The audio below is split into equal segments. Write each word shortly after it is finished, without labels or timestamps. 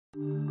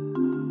Hello,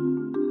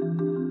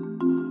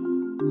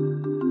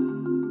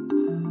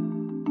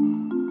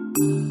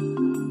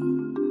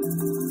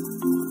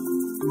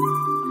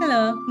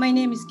 my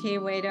name is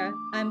Ueda.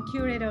 I'm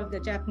curator of the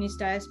Japanese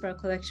Diaspora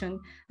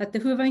Collection at the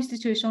Hoover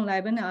Institution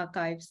Library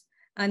Archives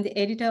and the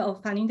editor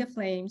of Fanning the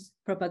Flames,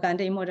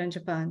 Propaganda in Modern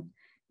Japan.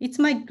 It's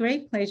my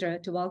great pleasure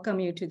to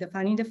welcome you to the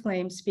Fanning the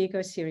Flames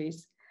speaker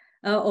series.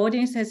 Our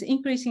audience is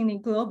increasingly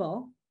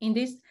global. In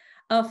this,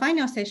 our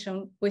final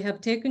session, we have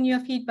taken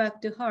your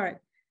feedback to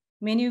heart,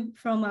 many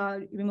from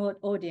our remote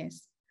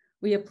audience.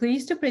 We are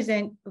pleased to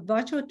present a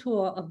virtual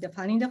tour of the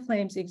Fanning the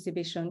Flames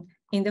exhibition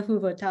in the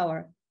Hoover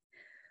Tower.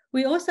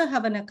 We also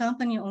have an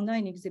accompanying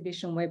online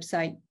exhibition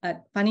website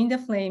at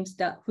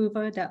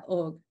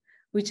fanningtheflames.hoover.org,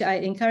 which I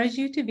encourage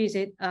you to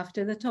visit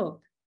after the talk.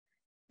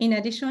 In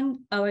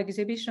addition, our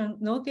exhibition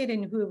located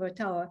in Hoover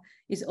Tower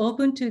is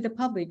open to the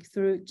public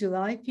through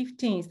July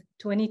 15th,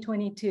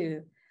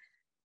 2022.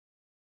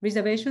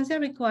 Reservations are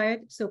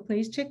required, so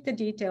please check the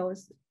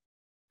details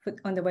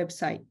on the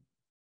website.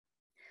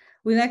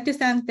 We'd like to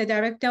thank the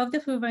director of the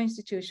Hoover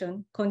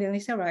Institution,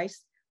 Condoleezza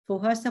Rice, for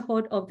her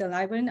support of the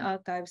library and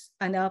archives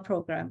and our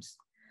programs.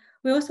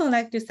 We also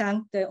like to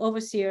thank the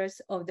overseers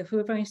of the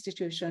Hoover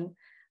Institution,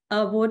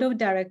 our board of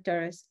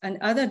directors, and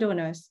other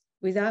donors,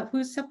 without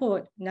whose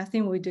support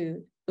nothing we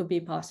do would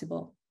be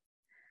possible.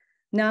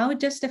 Now,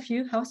 just a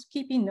few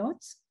housekeeping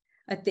notes.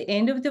 At the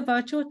end of the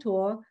virtual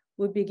tour,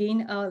 we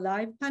begin our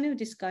live panel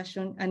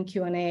discussion and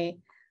Q&A.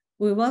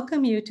 We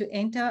welcome you to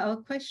enter our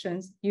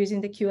questions using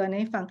the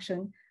Q&A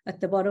function at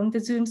the bottom of the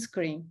Zoom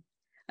screen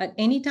at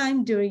any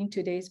time during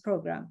today's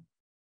program.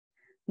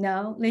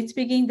 Now, let's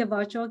begin the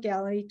virtual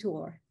gallery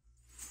tour.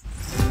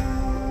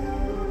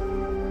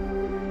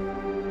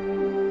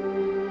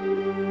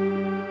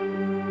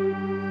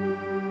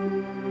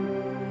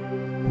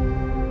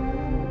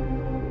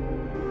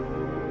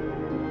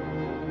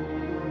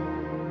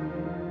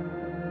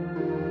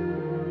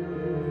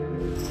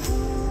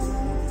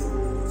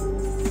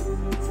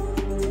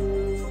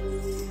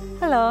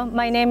 Hello,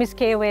 my name is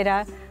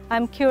Ueda.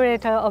 I'm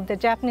curator of the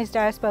Japanese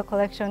Diaspora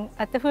Collection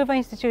at the Hoover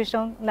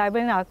Institution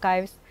Library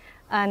Archives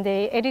and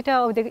the editor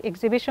of the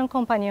exhibition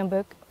companion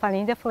book,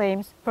 Fanning the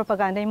Flames,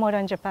 Propaganda in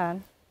Modern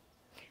Japan.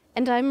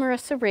 And I'm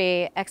Marissa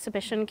Ree,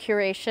 exhibition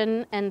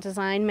curation and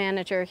design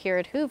manager here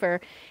at Hoover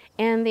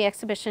and the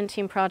exhibition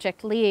team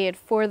project lead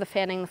for the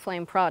Fanning the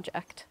Flame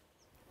project.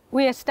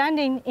 We are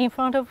standing in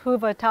front of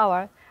Hoover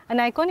Tower, an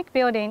iconic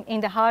building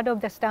in the heart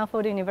of the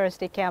Stanford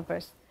University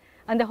campus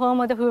and the home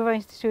of the Hoover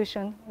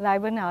Institution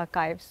Library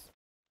Archives.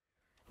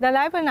 The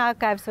Library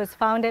Archives was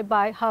founded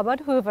by Herbert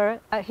Hoover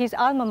at his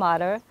alma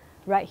mater,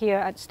 right here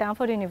at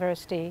Stanford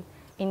University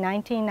in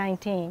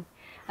 1919,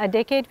 a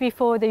decade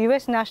before the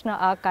U.S. National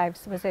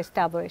Archives was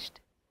established.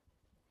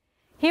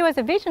 He was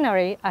a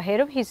visionary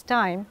ahead of his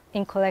time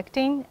in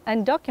collecting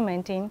and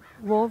documenting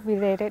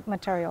war-related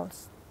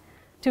materials.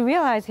 To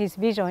realize his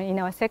vision in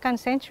our second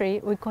century,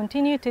 we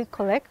continue to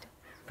collect,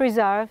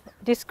 preserve,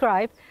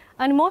 describe,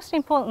 and most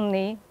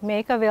importantly,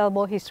 make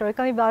available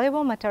historically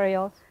valuable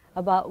material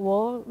about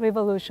war,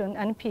 revolution,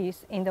 and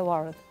peace in the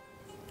world.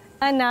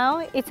 And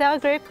now, it's our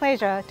great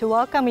pleasure to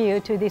welcome you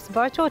to this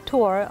virtual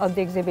tour of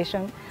the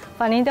exhibition,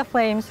 Fanning the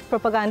Flames,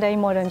 Propaganda in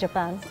Modern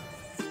Japan.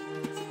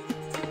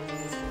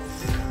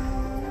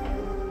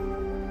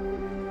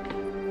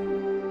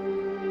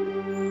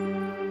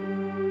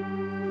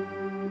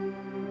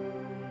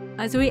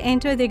 As we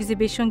enter the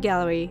exhibition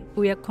gallery,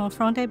 we are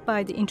confronted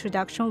by the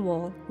introduction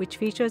wall, which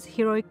features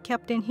heroic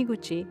Captain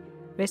Higuchi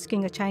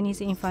rescuing a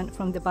Chinese infant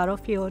from the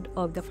battlefield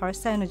of the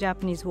First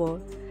Sino-Japanese War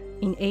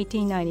in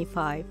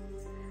 1895.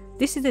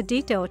 This is a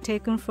detail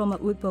taken from a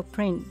woodblock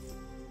print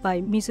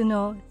by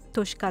Mizuno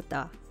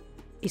Toshikata.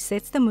 It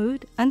sets the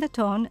mood and the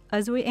tone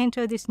as we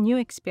enter this new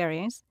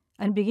experience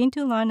and begin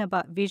to learn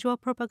about visual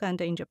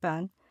propaganda in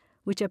Japan,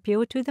 which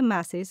appealed to the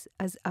masses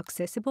as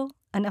accessible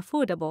and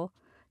affordable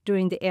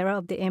during the era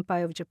of the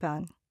Empire of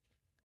Japan.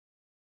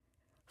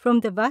 From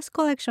the vast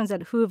collections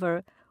at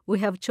Hoover, we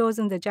have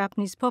chosen the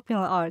Japanese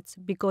popular arts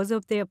because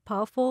of their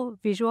powerful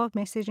visual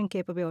messaging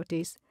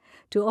capabilities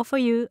to offer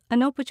you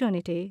an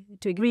opportunity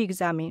to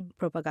re-examine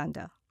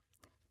propaganda.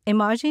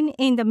 Emerging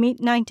in the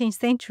mid-19th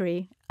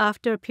century,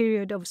 after a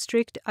period of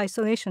strict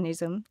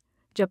isolationism,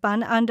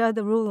 Japan under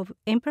the rule of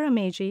Emperor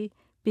Meiji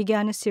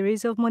began a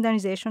series of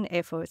modernization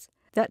efforts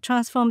that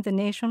transformed the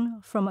nation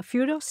from a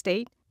feudal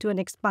state to an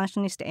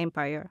expansionist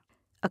empire.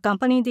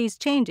 Accompanying these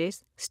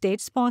changes,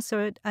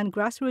 state-sponsored and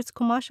grassroots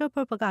commercial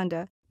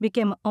propaganda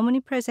became an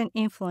omnipresent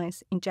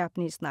influence in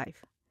Japanese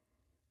life.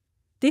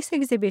 This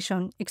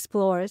exhibition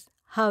explores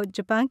how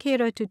Japan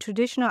catered to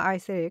traditional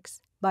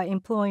aesthetics by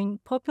employing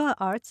popular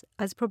arts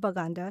as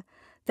propaganda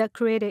that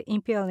created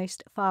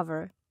imperialist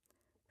fervor.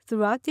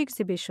 Throughout the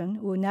exhibition,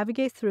 we'll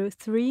navigate through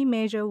three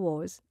major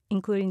wars,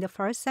 including the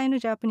First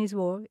Sino-Japanese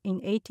War in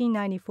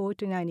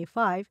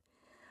 1894-95,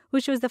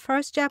 which was the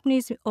first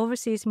Japanese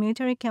overseas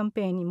military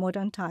campaign in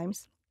modern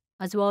times,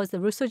 as well as the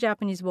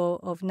Russo-Japanese War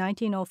of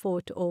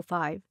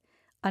 1904-05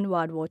 and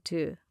World War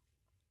II.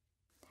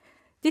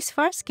 This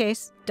first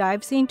case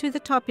dives into the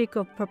topic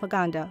of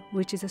propaganda,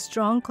 which is a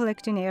strong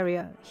collecting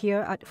area here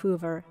at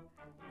Hoover.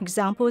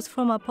 Examples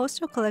from our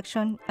poster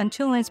collection and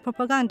children's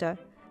propaganda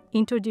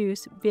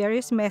introduce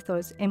various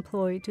methods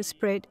employed to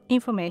spread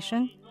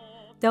information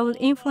that will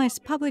influence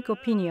public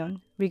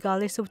opinion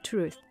regardless of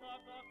truth.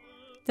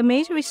 The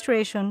Meiji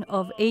Restoration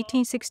of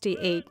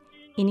 1868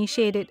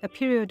 initiated a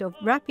period of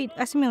rapid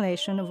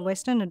assimilation of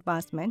Western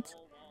advancements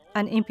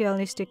and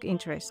imperialistic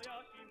interest.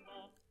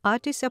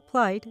 Artists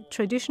applied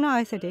traditional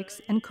aesthetics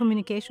and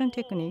communication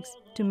techniques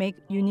to make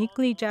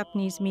uniquely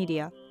Japanese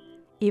media,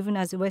 even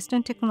as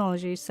Western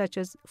technologies such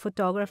as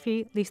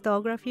photography,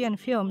 lithography, and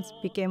films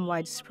became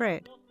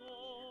widespread.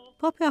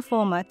 Popular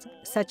formats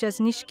such as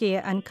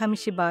Nishikie and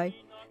Kamishibai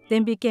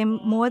then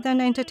became more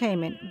than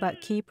entertainment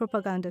but key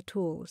propaganda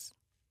tools.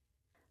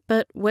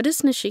 But what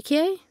is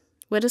Nishikie?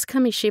 What is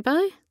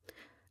Kamishibai?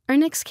 Our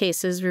next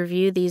cases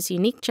review these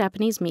unique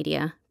Japanese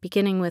media,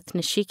 beginning with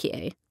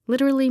Nishikie,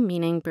 literally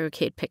meaning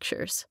brocade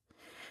pictures.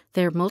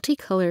 They're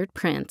multicolored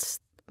prints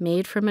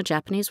made from a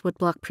Japanese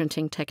woodblock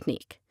printing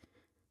technique.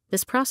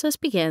 This process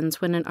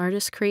begins when an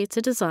artist creates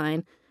a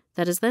design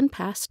that is then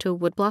passed to a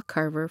woodblock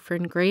carver for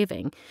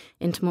engraving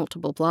into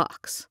multiple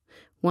blocks,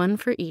 one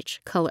for each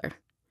color.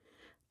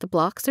 The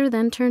blocks are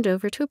then turned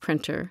over to a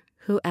printer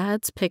who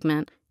adds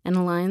pigment and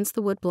aligns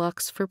the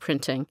woodblocks for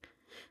printing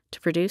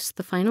to produce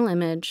the final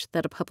image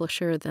that a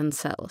publisher then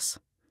sells.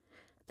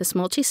 This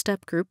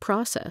multi-step group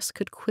process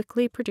could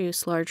quickly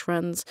produce large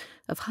runs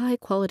of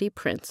high-quality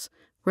prints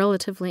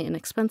relatively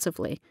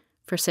inexpensively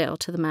for sale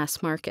to the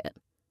mass market.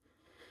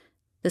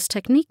 This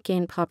technique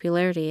gained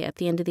popularity at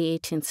the end of the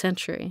 18th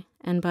century,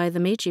 and by the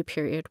Meiji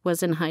period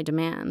was in high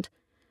demand.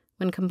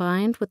 When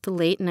combined with the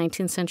late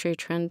 19th century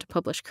trend to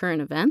publish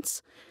current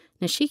events,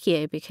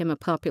 Nishikie became a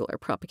popular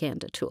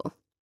propaganda tool.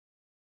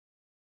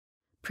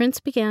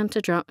 Prints began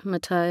to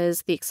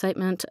dramatize the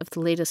excitement of the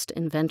latest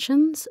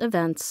inventions,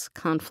 events,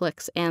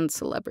 conflicts, and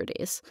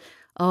celebrities,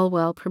 all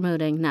while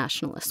promoting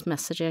nationalist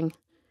messaging.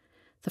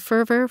 The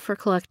fervor for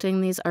collecting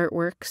these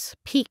artworks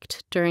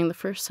peaked during the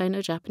First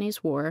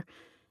Sino-Japanese War,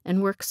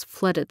 and works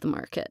flooded the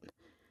market.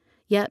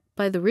 Yet,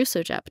 by the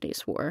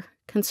Russo-Japanese War,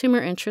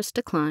 consumer interest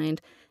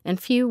declined, and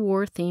few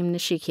war-themed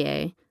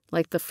Nishikie,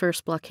 like the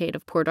first blockade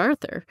of Port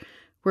Arthur,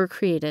 were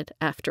created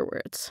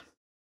afterwards.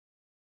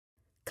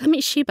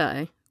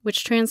 Kamishibai,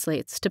 which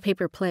translates to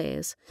paper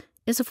plays,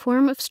 is a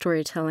form of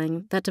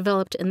storytelling that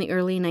developed in the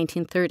early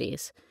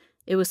 1930s.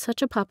 It was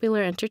such a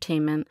popular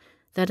entertainment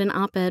that an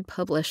op-ed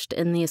published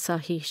in the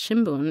Asahi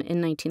Shimbun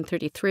in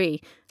 1933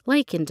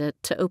 likened it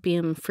to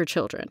opium for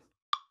children.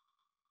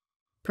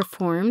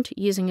 Performed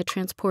using a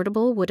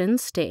transportable wooden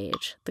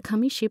stage, the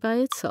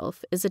Kamishibai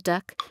itself is a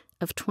deck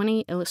of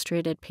 20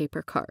 illustrated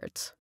paper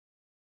cards.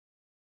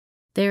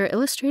 They are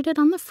illustrated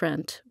on the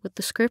front with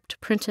the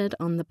script printed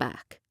on the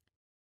back.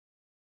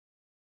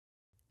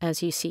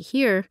 As you see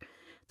here,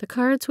 the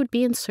cards would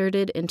be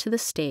inserted into the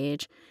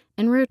stage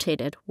and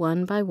rotated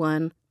one by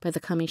the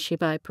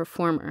Kamishibai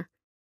performer,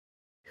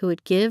 who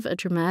would give a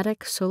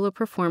dramatic solo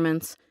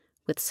performance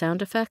with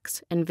sound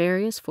effects and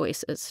various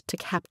voices to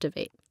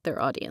captivate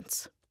their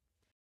audience.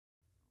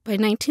 By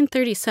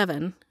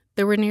 1937,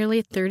 there were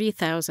nearly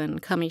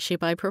 30,000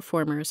 Kamishibai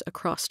performers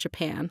across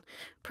Japan,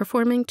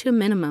 performing to a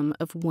minimum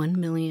of 1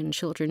 million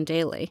children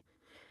daily.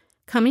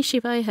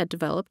 Kamishibai had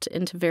developed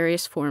into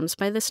various forms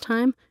by this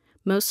time,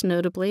 most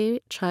notably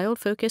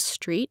child-focused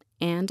street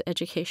and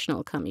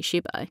educational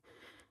Kamishibai.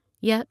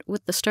 Yet,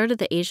 with the start of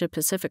the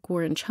Asia-Pacific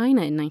War in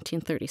China in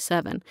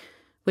 1937,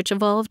 which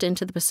evolved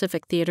into the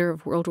Pacific Theater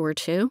of World War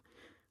II,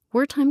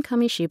 wartime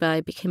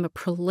Kamishibai became a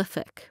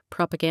prolific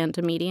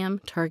propaganda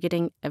medium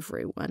targeting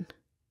everyone.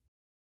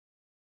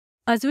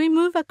 As we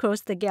move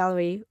across the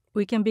gallery,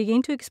 we can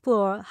begin to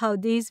explore how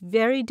these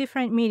very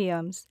different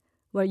mediums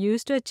were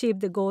used to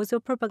achieve the goals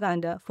of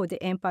propaganda for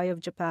the Empire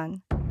of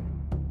Japan.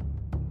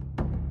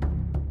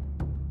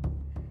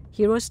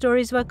 Hero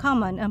stories were a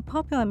common and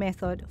popular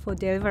method for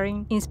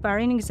delivering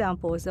inspiring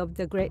examples of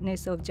the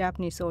greatness of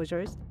Japanese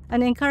soldiers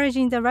and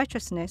encouraging the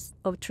righteousness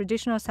of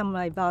traditional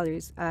samurai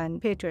values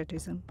and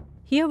patriotism.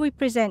 Here we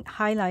present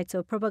highlights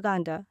of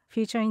propaganda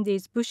featuring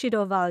these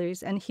Bushido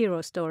values and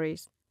hero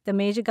stories. The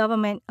Meiji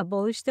government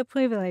abolished the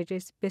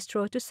privileges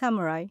bestowed to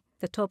samurai,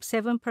 the top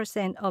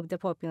 7% of the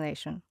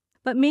population.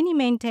 But many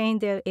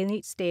maintained their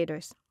elite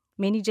status.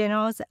 Many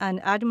generals and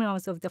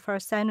admirals of the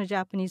First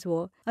Sino-Japanese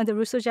War and the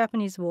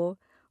Russo-Japanese War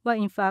were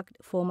in fact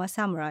former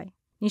samurai.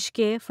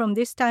 Nishikie from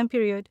this time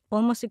period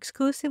almost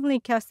exclusively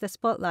cast the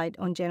spotlight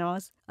on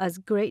generals as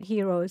great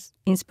heroes,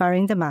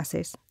 inspiring the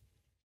masses.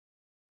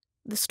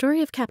 The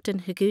story of Captain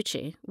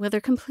Higuchi, whether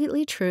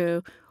completely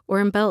true or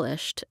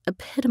embellished,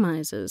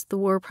 epitomizes the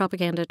war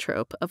propaganda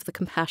trope of the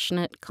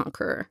compassionate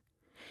conqueror.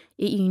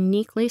 It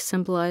uniquely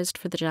symbolized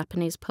for the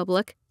Japanese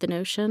public the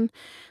notion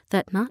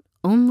that not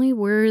only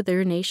were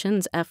their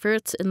nation's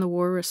efforts in the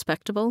war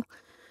respectable,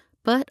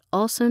 but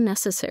also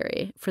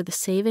necessary for the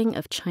saving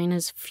of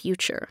China's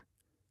future.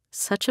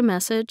 Such a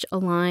message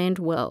aligned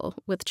well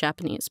with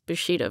Japanese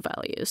Bushido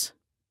values.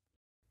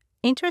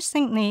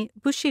 Interestingly,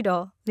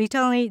 Bushido,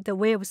 literally the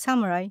way of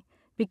samurai,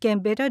 became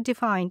better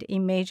defined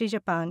in Meiji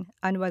Japan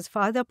and was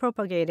further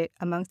propagated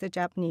amongst the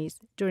Japanese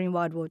during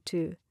World War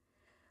II.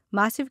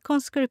 Massive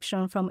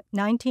conscription from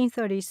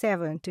 1937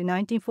 to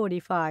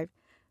 1945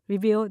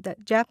 revealed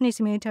that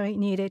Japanese military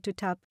needed to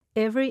tap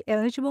every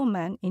eligible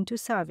man into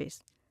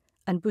service,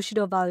 and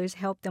Bushido values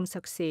helped them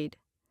succeed.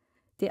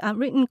 The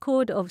unwritten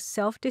code of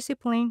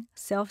self-discipline,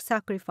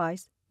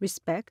 self-sacrifice,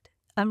 respect,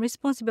 and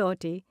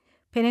responsibility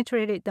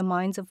penetrated the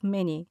minds of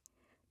many,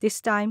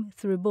 this time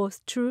through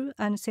both true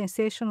and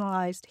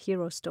sensationalized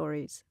hero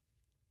stories.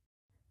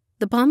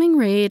 The bombing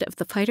raid of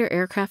the fighter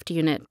aircraft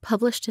unit,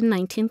 published in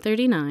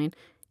 1939,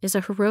 is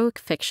a heroic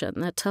fiction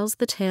that tells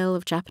the tale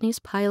of Japanese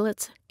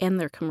pilots and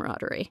their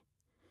camaraderie.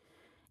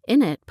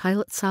 In it,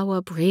 pilot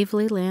Sawa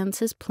bravely lands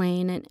his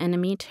plane in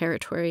enemy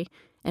territory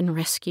and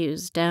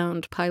rescues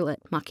downed pilot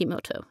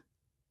Makimoto.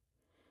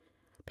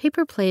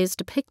 Paper plays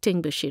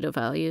depicting Bushido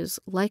values,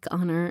 like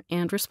honor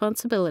and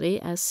responsibility,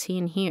 as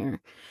seen here,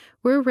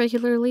 were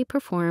regularly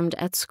performed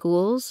at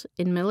schools,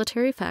 in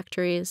military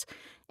factories,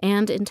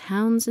 and in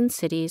towns and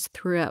cities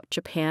throughout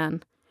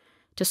Japan.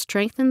 To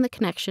strengthen the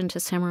connection to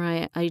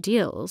samurai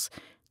ideals,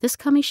 this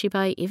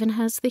kamishibai even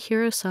has the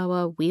hero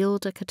Sawa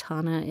wield a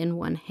katana in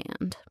one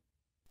hand.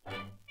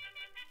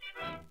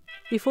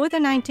 Before the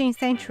 19th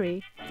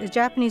century, the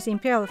Japanese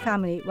imperial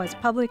family was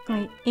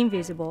publicly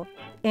invisible.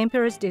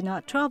 Emperors did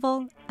not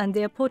travel, and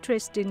their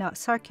portraits did not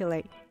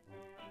circulate.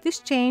 This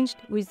changed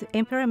with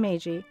Emperor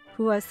Meiji,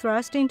 who was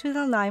thrust into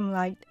the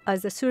limelight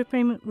as the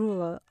supreme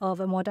ruler of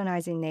a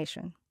modernizing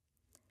nation.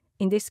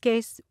 In this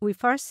case, we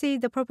first see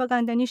the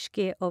propaganda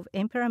nishiki of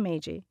Emperor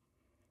Meiji.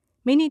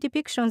 Many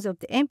depictions of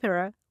the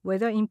emperor,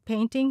 whether in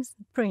paintings,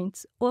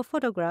 prints, or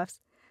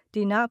photographs,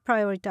 did not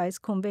prioritize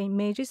conveying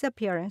Meiji's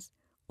appearance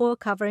or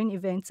covering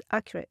events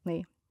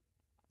accurately.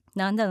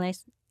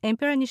 Nonetheless,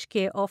 Emperor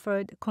Nishiki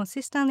offered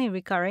consistently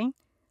recurring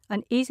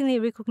and easily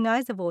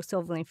recognizable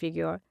sovereign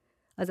figure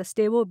as a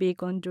stable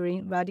beacon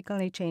during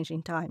radically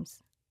changing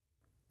times.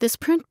 This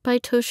print by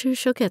Toshu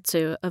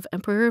Shogetsu of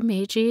Emperor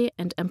Meiji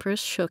and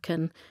Empress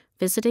Shoken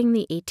visiting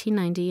the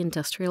 1890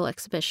 Industrial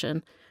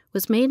Exhibition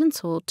was made and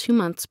sold 2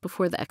 months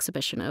before the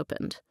exhibition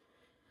opened.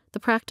 The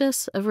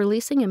practice of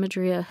releasing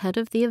imagery ahead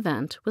of the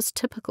event was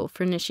typical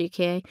for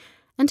Nishiki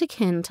and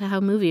akin to how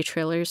movie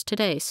trailers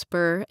today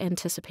spur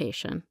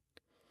anticipation.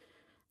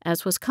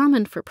 As was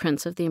common for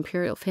prints of the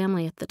imperial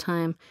family at the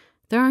time,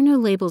 there are no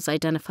labels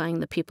identifying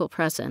the people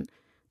present.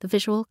 The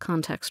visual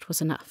context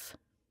was enough.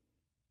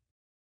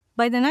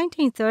 By the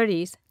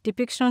 1930s,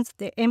 depictions of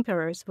the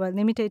emperors were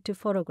limited to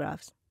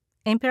photographs.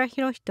 Emperor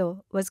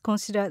Hirohito was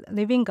considered a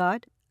living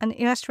god, and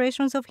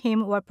illustrations of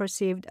him were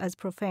perceived as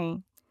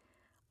profane.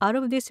 Out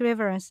of this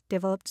reverence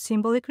developed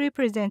symbolic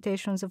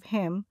representations of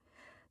him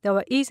that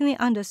were easily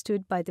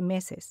understood by the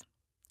masses.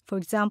 For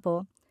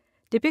example,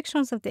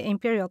 depictions of the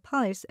imperial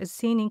palace as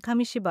seen in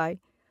kamishibai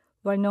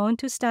were known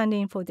to stand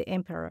in for the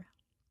emperor.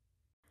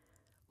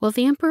 While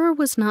the emperor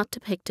was not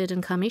depicted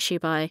in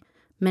kamishibai,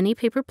 many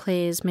paper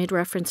plays made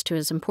reference to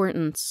his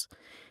importance.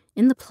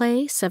 In the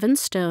play 7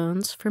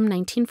 Stones from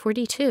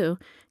 1942,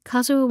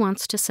 Kazuo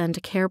wants to send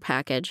a care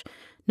package,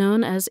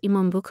 known as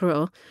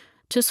imonbukuro,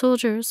 to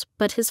soldiers,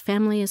 but his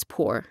family is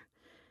poor.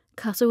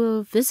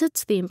 Kazuo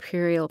visits the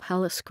imperial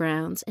palace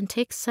grounds and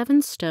takes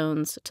 7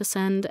 stones to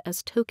send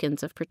as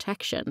tokens of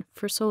protection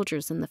for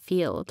soldiers in the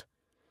field.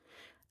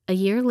 A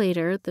year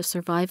later, the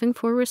surviving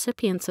 4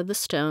 recipients of the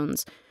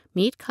stones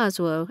meet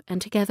Kazuo,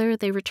 and together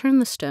they return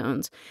the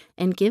stones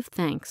and give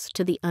thanks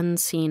to the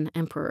unseen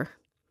emperor.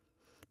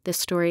 This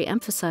story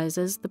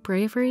emphasizes the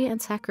bravery and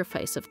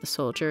sacrifice of the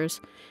soldiers,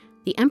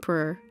 the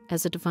emperor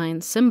as a divine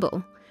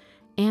symbol,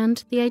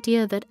 and the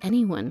idea that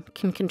anyone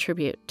can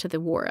contribute to the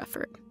war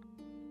effort.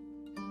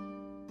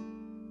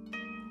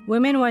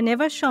 Women were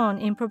never shown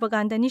in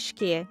propaganda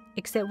nishiki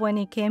except when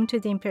it came to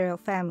the imperial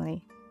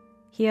family.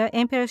 Here,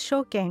 Emperor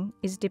Shoken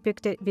is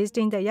depicted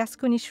visiting the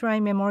Yasukuni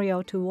Shrine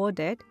Memorial to war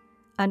dead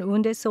and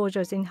wounded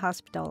soldiers in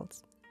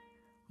hospitals,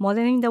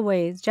 modeling the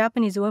ways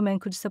Japanese women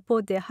could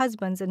support their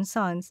husbands and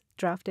sons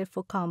drafted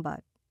for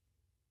combat.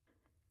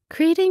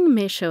 Creating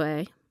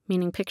meishoe,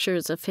 meaning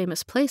pictures of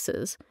famous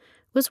places,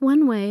 was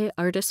one way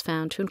artists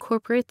found to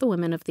incorporate the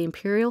women of the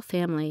imperial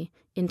family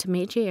into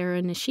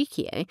Meiji-era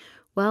nishikie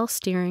while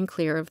steering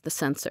clear of the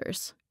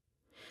censors.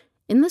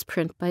 In this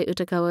print by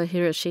Utagawa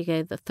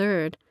Hiroshige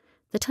III,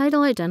 the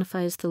title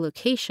identifies the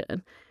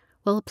location,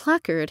 while a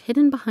placard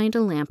hidden behind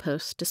a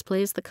lamppost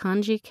displays the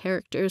kanji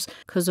characters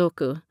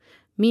kozoku,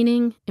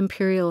 meaning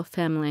imperial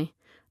family,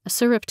 a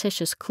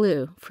surreptitious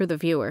clue for the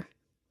viewer.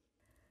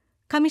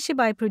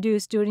 Kamishibai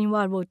produced during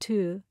World War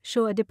II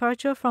show a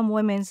departure from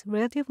women's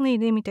relatively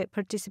limited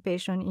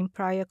participation in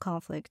prior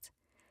conflicts.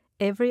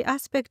 Every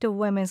aspect of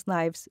women's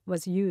lives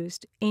was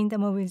used in the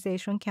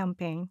mobilization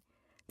campaign.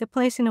 The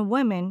placing of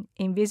women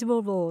in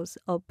visible roles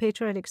of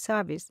patriotic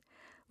service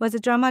was a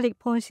dramatic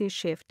policy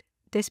shift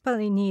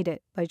desperately needed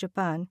by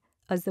Japan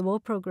as the war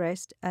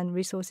progressed and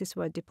resources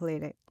were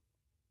depleted.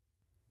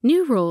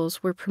 New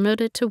roles were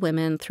promoted to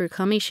women through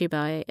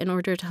kamishibai in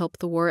order to help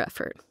the war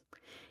effort.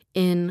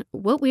 In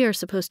What We Are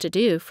Supposed to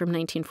Do from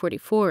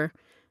 1944,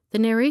 the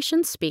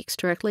narration speaks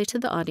directly to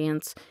the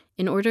audience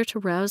in order to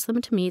rouse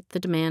them to meet the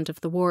demand of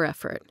the war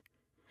effort.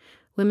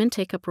 Women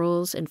take up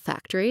roles in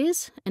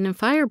factories and in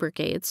fire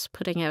brigades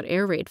putting out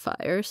air raid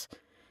fires,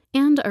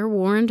 and are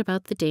warned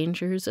about the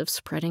dangers of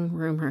spreading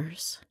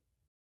rumors.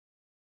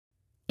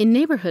 In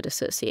Neighborhood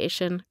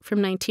Association from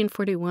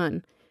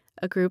 1941,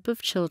 a group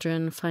of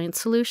children find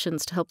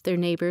solutions to help their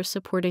neighbors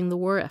supporting the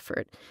war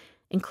effort,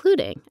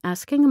 including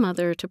asking a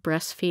mother to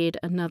breastfeed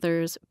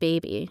another's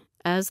baby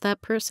as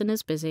that person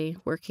is busy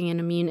working in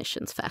a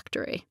munitions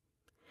factory.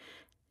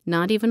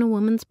 Not even a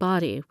woman's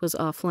body was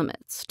off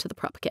limits to the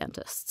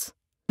propagandists.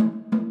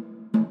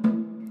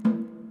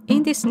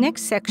 In this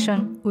next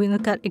section, we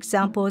look at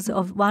examples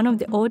of one of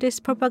the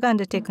oldest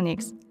propaganda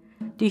techniques,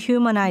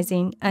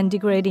 dehumanizing and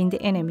degrading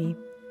the enemy.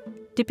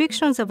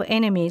 Depictions of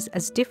enemies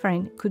as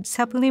different could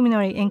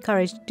subliminally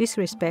encourage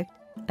disrespect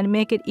and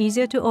make it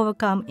easier to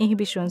overcome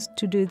inhibitions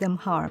to do them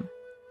harm.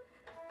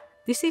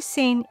 This is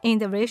seen in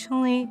the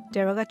racially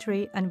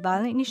derogatory and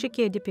violent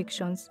Nishikie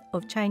depictions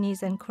of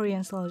Chinese and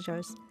Korean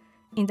soldiers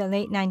in the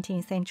late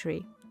 19th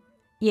century.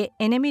 Yet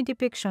enemy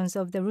depictions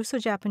of the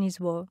Russo-Japanese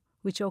War,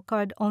 which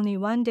occurred only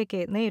 1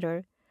 decade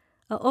later,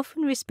 are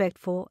often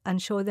respectful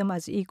and show them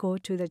as equal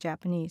to the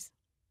Japanese.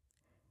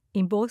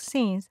 In both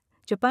scenes,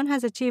 Japan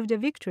has achieved a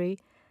victory,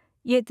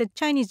 yet the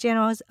Chinese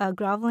generals are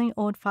groveling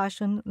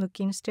old-fashioned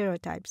looking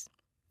stereotypes.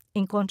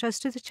 In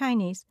contrast to the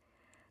Chinese,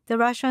 the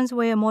Russians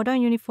wear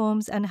modern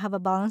uniforms and have a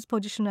balanced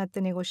position at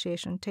the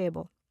negotiation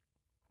table.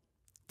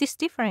 This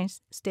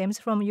difference stems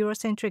from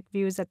Eurocentric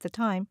views at the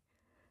time.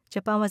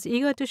 Japan was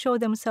eager to show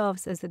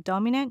themselves as the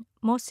dominant,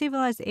 most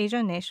civilized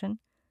Asian nation,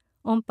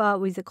 on par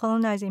with the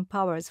colonizing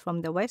powers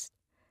from the West,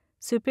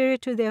 superior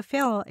to their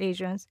fellow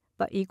Asians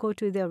but equal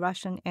to their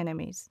Russian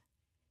enemies.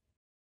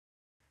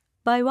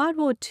 By World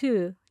War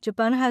II,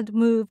 Japan had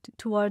moved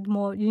toward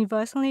more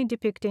universally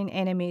depicting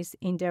enemies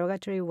in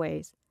derogatory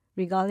ways,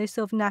 regardless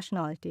of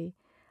nationality,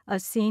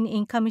 as seen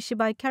in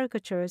kamishibai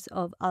caricatures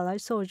of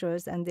Allied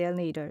soldiers and their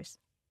leaders.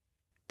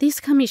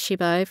 These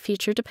kamishibai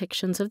feature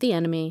depictions of the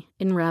enemy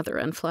in rather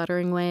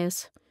unflattering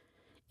ways.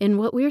 In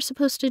What We Are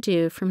Supposed to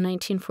Do from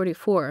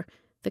 1944,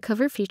 the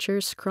cover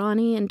features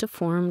scrawny and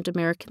deformed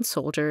American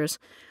soldiers,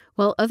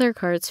 while other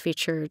cards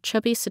feature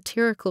chubby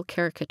satirical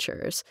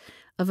caricatures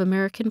of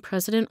American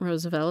President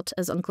Roosevelt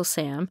as Uncle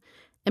Sam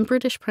and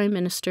British Prime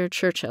Minister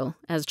Churchill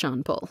as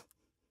John Bull.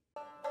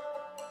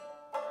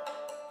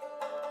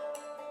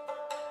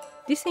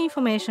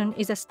 Disinformation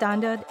is a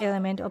standard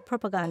element of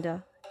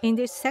propaganda. In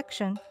this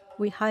section,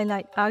 we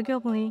highlight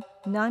arguably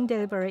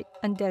non-deliberate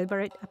and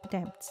deliberate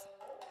attempts.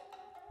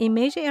 In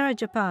Meiji-era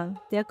Japan,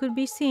 there could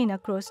be seen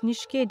across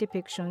Nishikie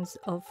depictions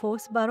of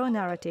forced battle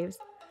narratives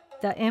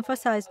that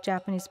emphasized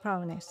Japanese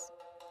prowess.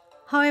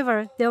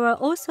 However, there were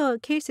also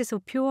cases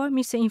of pure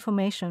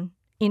misinformation,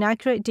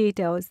 inaccurate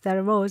details that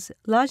arose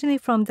largely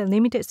from the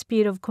limited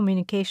speed of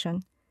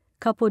communication,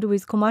 coupled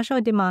with commercial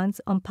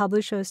demands on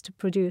publishers to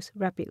produce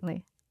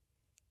rapidly.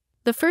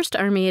 The First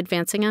Army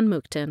Advancing on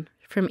Mukden,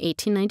 from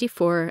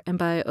 1894 and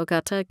by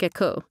Ogata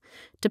Gekko,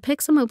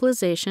 depicts a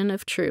mobilization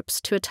of troops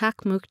to attack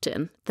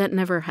Mukden that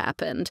never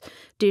happened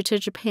due to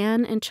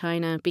Japan and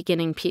China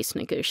beginning peace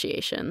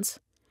negotiations.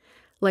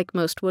 Like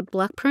most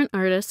woodblock print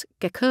artists,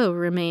 Gekko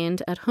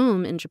remained at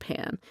home in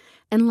Japan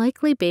and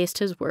likely based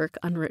his work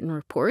on written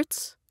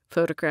reports,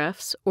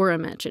 photographs, or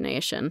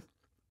imagination.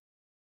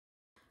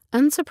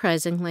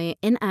 Unsurprisingly,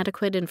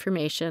 inadequate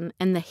information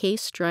and the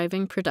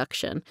haste-driving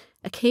production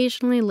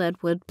occasionally led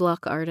woodblock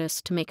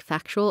artists to make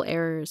factual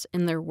errors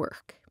in their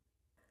work.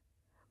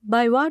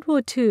 By World War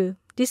II,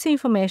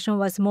 disinformation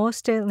was more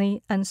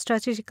steadily and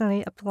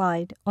strategically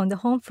applied on the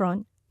home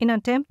front in an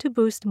attempt to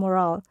boost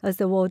morale as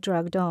the war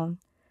dragged on.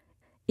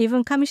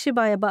 Even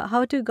kamishibai about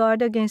how to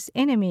guard against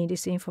enemy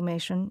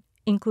disinformation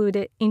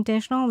included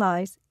intentional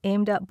lies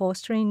aimed at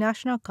bolstering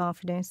national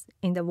confidence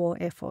in the war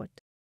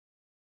effort.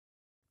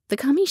 The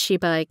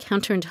Kamishibai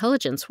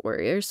Counterintelligence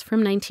Warriors from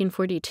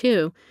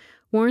 1942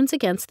 warns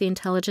against the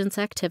intelligence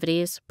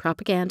activities,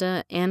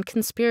 propaganda, and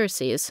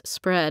conspiracies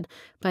spread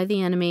by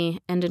the enemy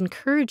and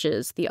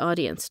encourages the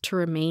audience to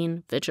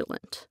remain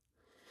vigilant.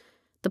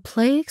 The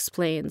play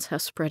explains how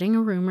spreading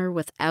a rumor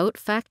without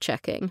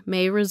fact-checking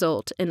may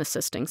result in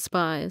assisting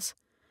spies.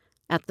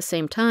 At the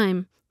same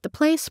time, the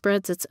play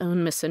spreads its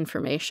own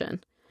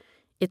misinformation.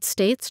 It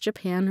states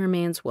Japan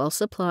remains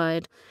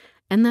well-supplied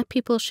and that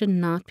people should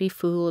not be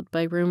fooled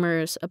by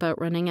rumors about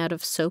running out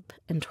of soap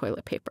and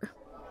toilet paper.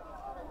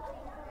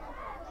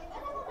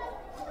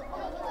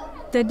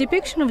 The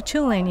depiction of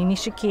children in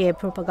Nishikie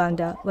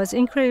propaganda was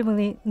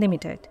incredibly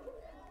limited.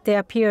 They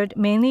appeared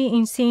mainly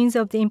in scenes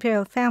of the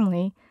imperial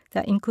family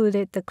that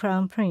included the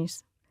crown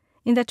prince.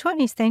 In the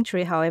 20th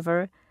century,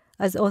 however,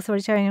 as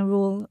authoritarian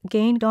rule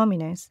gained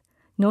dominance,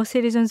 no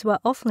citizens were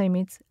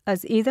off-limits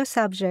as either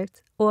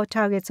subjects or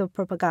targets of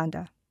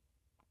propaganda.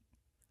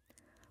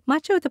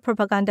 Much of the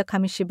propaganda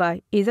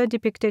kamishibai either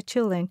depicted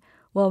children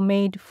or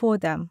made for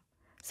them,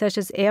 such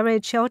as air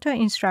raid shelter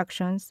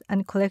instructions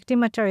and collecting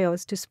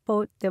materials to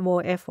support the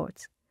war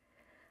efforts.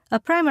 A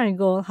primary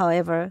goal,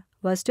 however,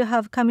 was to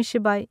have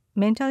kamishibai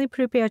mentally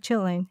prepare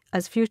children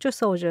as future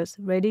soldiers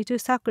ready to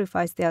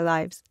sacrifice their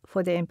lives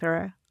for the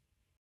emperor.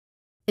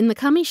 In the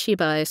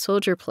kamishibai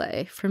soldier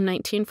play from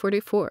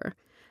 1944,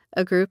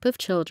 a group of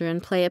children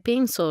play at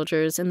being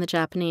soldiers in the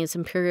Japanese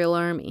Imperial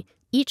Army,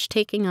 each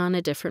taking on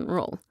a different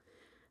role.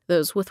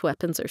 Those with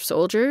weapons are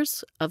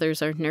soldiers,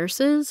 others are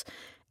nurses,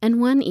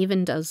 and one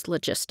even does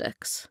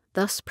logistics,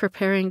 thus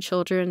preparing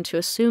children to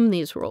assume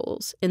these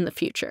roles in the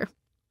future.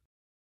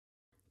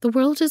 The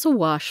world is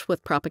awash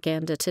with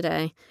propaganda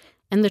today,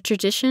 and the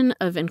tradition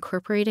of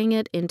incorporating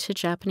it into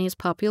Japanese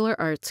popular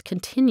arts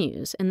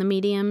continues in the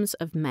mediums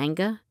of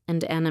manga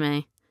and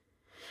anime.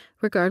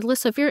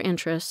 Regardless of your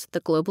interests, the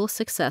global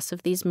success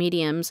of these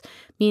mediums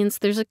means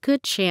there's a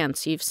good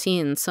chance you've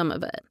seen some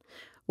of it,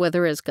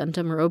 whether as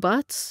Gundam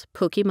robots,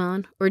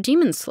 Pokemon, or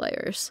Demon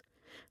Slayers.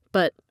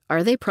 But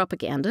are they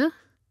propaganda?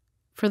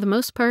 For the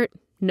most part,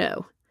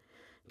 no.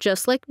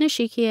 Just like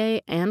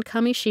Nishikie and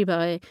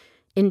Kamishibai,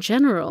 in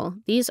general,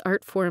 these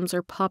art forms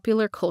are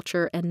popular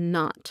culture and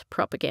not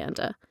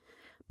propaganda.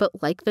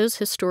 But like those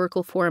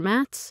historical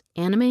formats,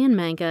 anime and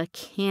manga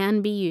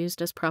can be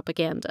used as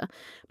propaganda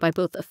by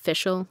both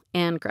official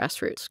and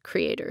grassroots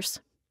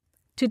creators.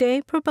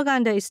 Today,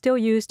 propaganda is still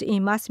used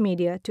in mass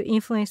media to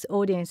influence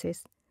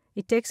audiences.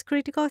 It takes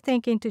critical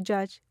thinking to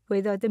judge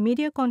whether the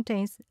media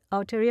contains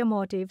ulterior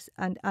motives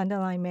and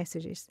underlying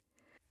messages.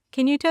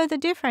 Can you tell the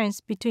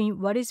difference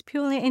between what is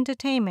purely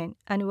entertainment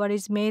and what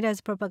is made as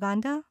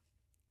propaganda?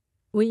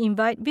 We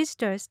invite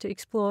visitors to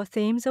explore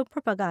themes of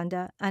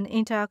propaganda and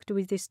interact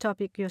with this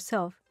topic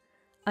yourself.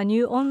 A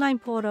new online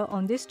portal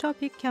on this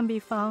topic can be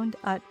found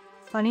at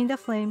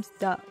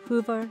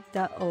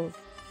fannintheflames.hoover.org.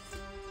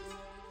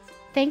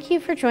 Thank you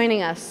for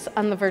joining us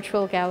on the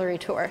virtual gallery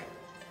tour.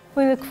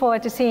 We look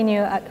forward to seeing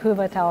you at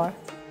Hoover Tower.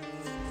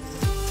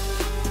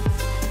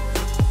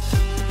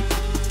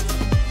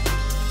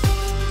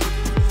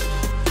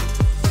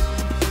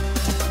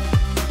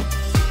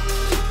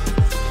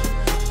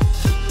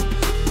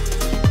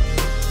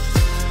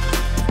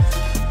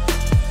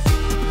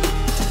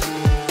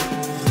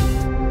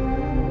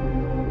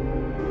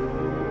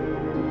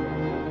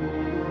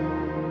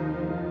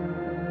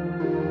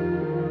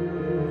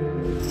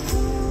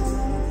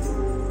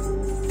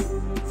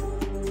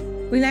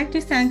 We'd like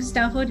to thank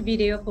Stanford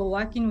Video for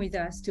working with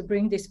us to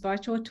bring this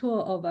virtual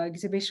tour of our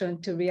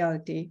exhibition to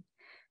reality.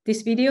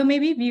 This video may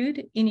be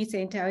viewed in its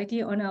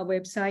entirety on our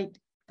website,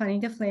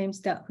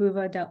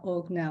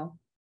 fannintheflames.hoover.org now.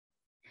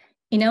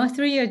 In our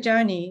 3-year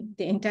journey,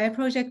 the entire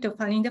project of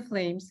Fanning the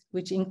Flames,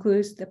 which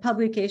includes the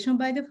publication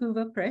by the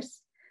Hoover Press,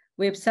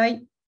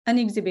 website, and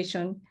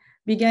exhibition,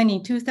 began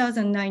in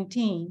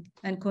 2019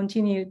 and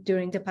continued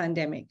during the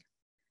pandemic.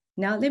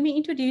 Now, let me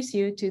introduce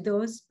you to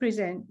those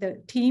present, the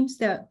teams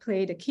that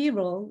played a key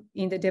role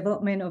in the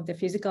development of the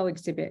physical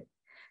exhibit.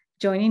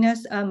 Joining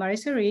us are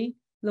Marissa Ree,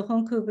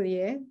 Laurent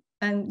Coublier,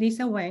 and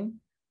Lisa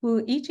Wen,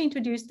 who each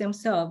introduce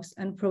themselves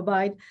and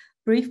provide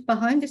brief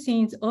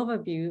behind-the-scenes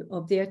overview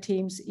of their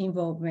team's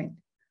involvement.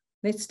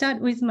 Let's start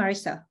with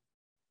Marissa.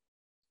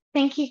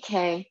 Thank you,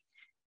 Kay.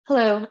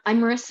 Hello, I'm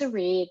Marissa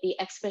Ree,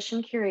 the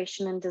Exhibition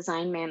Curation and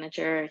Design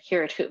Manager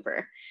here at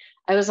Hoover.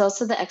 I was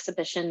also the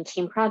exhibition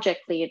team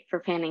project lead for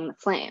Fanning the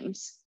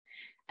Flames.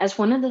 As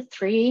one of the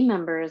 3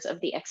 members of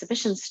the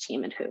exhibitions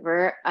team at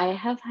Hoover, I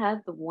have had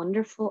the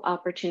wonderful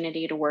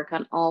opportunity to work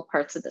on all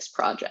parts of this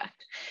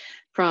project,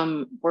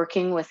 from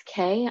working with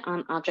Kay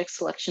on object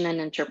selection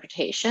and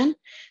interpretation,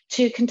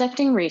 to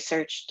conducting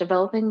research,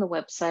 developing the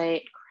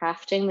website,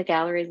 crafting the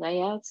gallery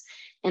layouts,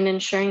 and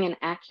ensuring an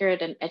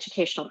accurate and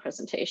educational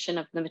presentation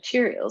of the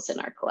materials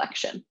in our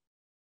collection.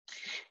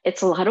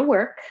 It's a lot of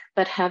work,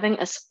 but having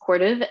a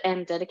supportive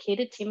and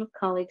dedicated team of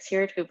colleagues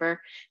here at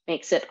Hoover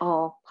makes it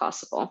all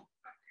possible.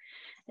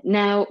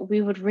 Now,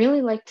 we would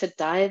really like to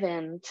dive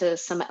into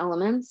some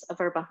elements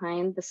of our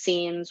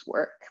behind-the-scenes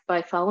work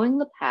by following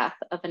the path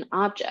of an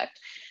object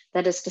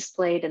that is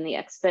displayed in the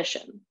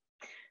exhibition.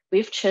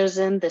 We've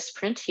chosen this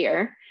print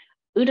here,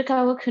 Ueda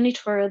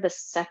Kunitoro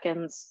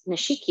II's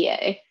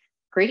Nishikie,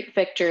 Great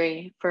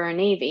Victory for Our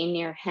Navy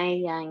near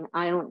Haiyang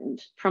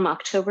Island from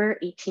October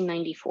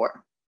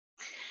 1894.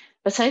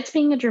 Besides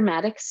being a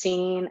dramatic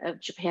scene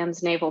of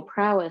Japan's naval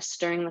prowess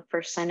during the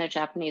First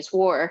Sino-Japanese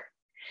War,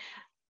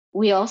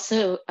 we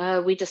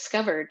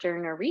discovered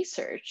during our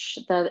research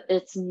that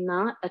it's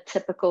not a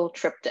typical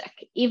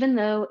triptych, even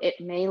though it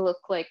may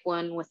look like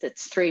one with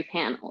its 3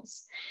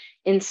 panels.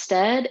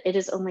 Instead, it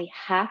is only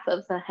half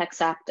of the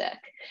hexaptych,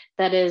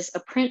 that is a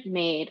print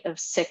made of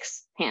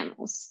 6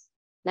 panels.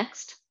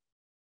 Next.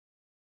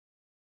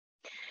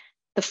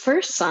 The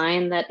first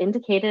sign that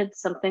indicated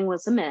something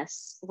was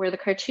amiss were the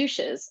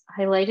cartouches,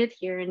 highlighted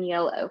here in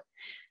yellow.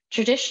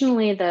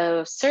 Traditionally,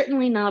 though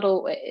certainly not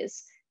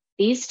always,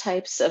 these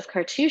types of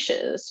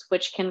cartouches,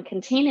 which can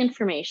contain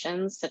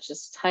information such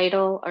as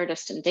title,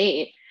 artist, and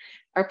date,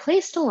 are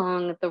placed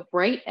along the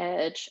right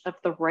edge of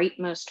the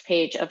rightmost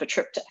page of a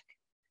triptych.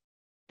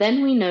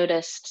 Then we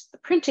noticed the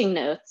printing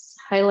notes,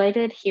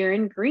 highlighted here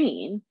in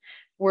green,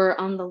 were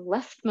on the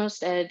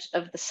leftmost edge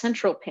of the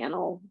central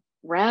panel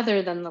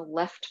rather than the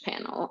left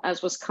panel,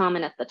 as was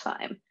common at the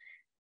time.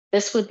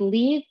 This would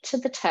lead to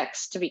the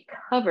text to be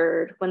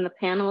covered when the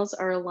panels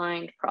are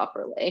aligned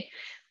properly,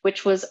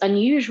 which was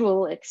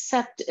unusual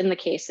except in the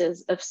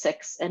cases of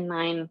 6 and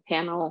 9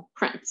 panel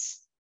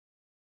prints.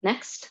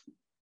 Next.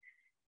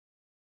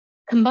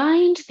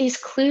 Combined, these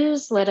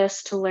clues led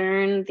us to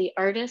learn the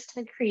artist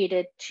had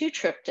created 2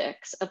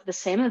 triptychs of the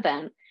same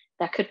event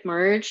that could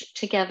merge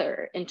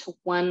together into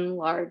one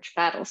large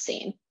battle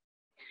scene.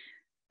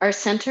 Our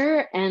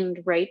center and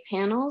right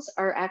panels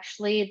are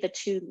actually the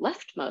 2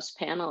 leftmost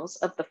panels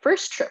of the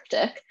first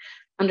triptych,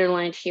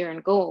 underlined here in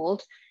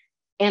gold,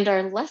 and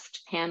our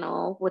left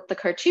panel with the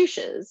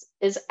cartouches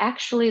is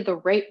actually the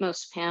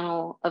rightmost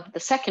panel of the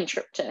second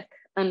triptych,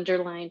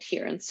 underlined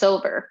here in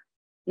silver.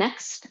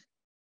 Next.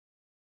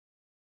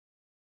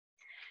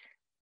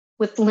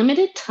 With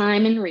limited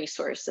time and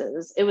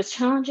resources, it was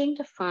challenging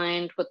to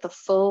find what the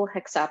full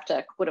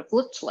hexaptych would have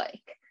looked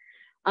like.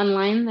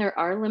 Online, there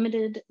are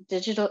limited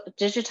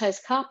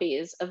digitized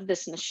copies of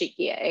this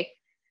Nishikie.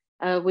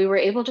 We were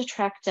able to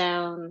track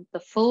down the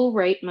full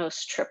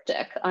rightmost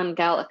triptych on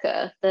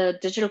Gallica, the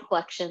digital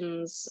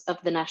collections of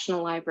the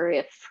National Library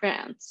of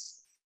France.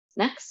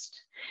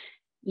 Next.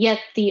 Yet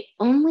the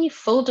only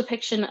full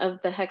depiction of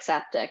the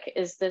hexaptych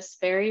is this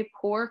very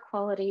poor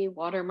quality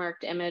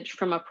watermarked image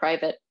from a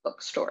private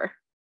bookstore.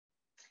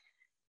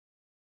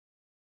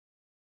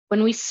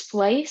 When we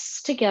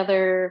splice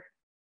together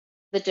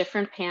the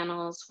different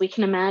panels, we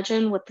can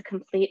imagine what the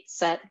complete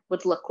set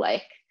would look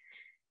like.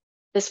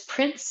 This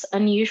print's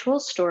unusual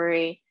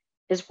story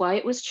is why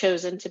it was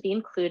chosen to be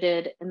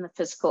included in the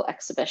physical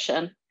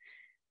exhibition.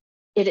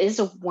 It is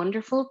a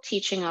wonderful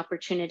teaching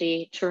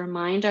opportunity to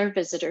remind our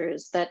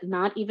visitors that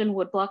not even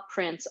woodblock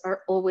prints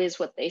are always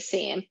what they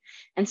seem.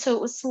 And so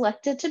it was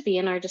selected to be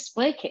in our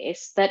display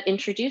case that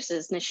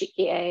introduces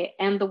Nishikie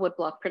and the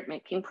woodblock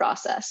printmaking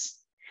process.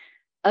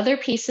 Other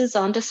pieces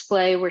on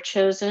display were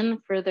chosen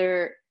for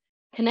their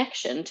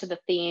connection to the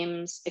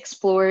themes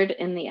explored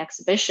in the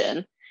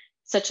exhibition,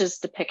 such as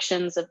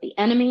depictions of the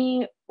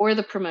enemy or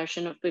the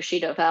promotion of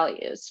Bushido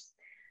values.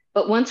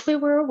 But once we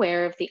were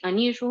aware of the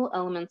unusual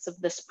elements of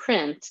this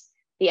print,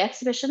 the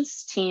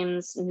exhibition's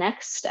team's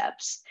next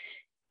steps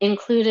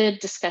included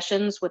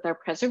discussions with our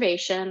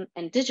preservation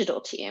and digital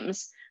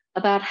teams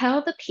about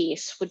how the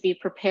piece would be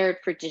prepared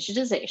for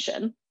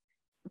digitization,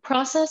 the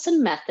process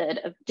and method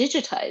of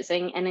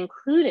digitizing and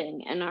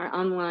including in our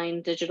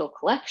online digital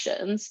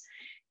collections,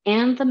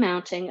 and the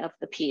mounting of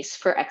the piece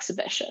for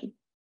exhibition.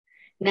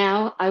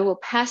 Now, I will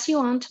pass you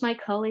on to my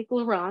colleague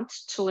Laurent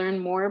to learn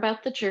more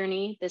about the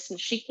journey this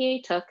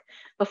Nishikie took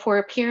before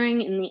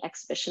appearing in the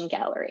exhibition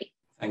gallery.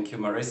 Thank you,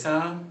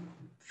 Marissa.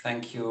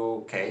 Thank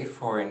you, Kay,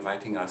 for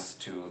inviting us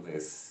to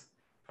this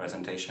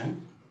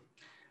presentation.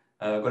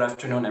 Good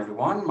afternoon,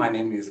 everyone. My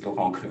name is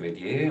Laurent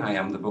Crevelier. I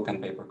am the book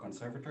and paper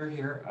conservator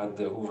here at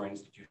the Hoover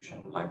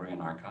Institution Library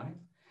and Archives.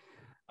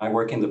 I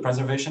work in the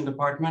preservation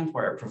department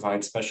where I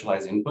provide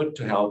specialized input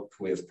to help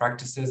with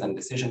practices and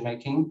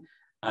decision-making.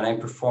 And I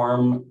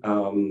perform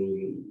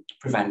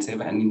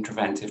preventive and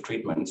interventive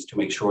treatments to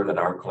make sure that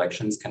our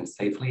collections can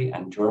safely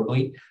and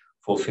durably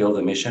fulfill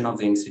the mission of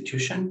the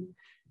institution.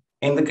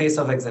 In the case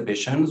of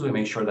exhibitions, we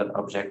make sure that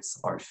objects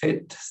are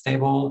fit,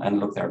 stable, and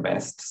look their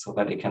best so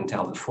that they can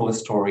tell the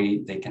fullest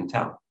story they can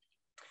tell.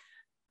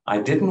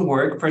 I didn't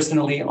work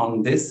personally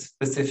on this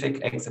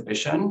specific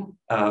exhibition,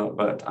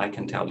 but I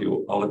can tell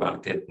you all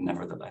about it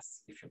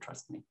nevertheless, if you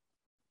trust me.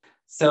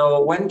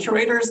 So when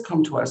curators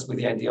come to us with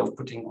the idea of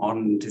putting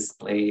on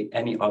display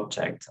any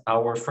object,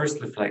 our first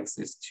reflex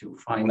is to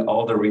find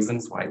all the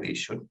reasons why they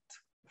shouldn't.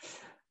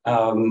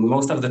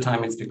 Most of the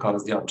time it's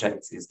because the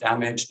object is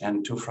damaged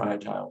and too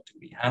fragile to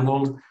be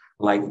handled,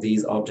 like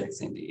these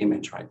objects in the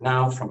image right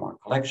now from our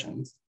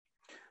collections.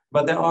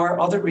 But there are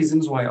other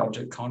reasons why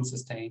objects can't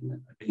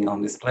sustain being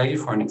on display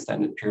for an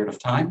extended period of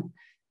time,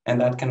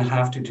 and that can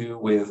have to do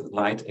with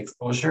light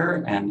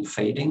exposure and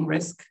fading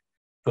risk,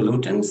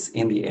 pollutants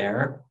in the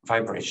air,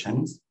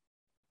 vibrations.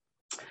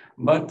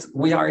 But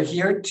we are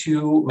here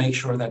to make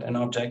sure that an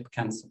object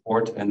can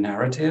support a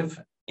narrative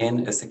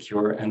in a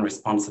secure and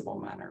responsible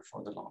manner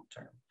for the long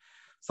term.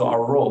 So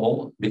our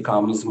role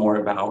becomes more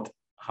about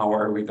how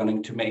are we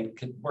going to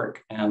make it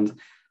work? And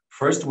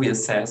first we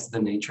assess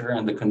the nature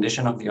and the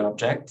condition of the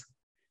object.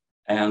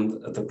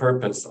 And the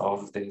purpose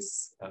of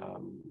this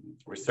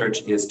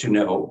research is to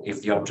know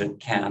if the object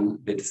can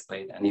be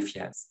displayed and if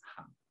yes,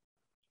 how.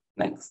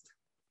 Next.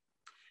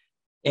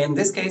 In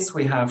this case,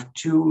 we have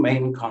 2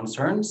 main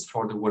concerns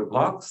for the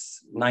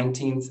woodblocks.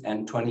 19th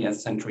and 20th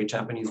century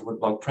Japanese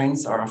woodblock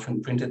prints are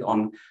often printed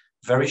on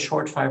very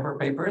short fiber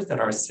papers that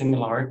are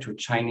similar to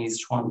Chinese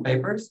Chuan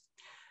papers.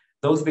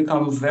 Those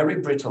become very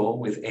brittle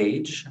with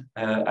age,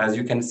 as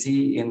you can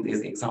see in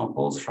these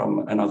examples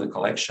from another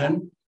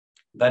collection.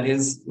 That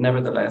is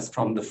nevertheless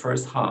from the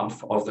first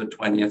half of the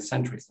 20th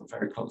century, so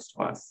very close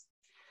to us.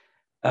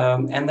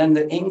 And then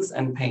the inks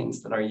and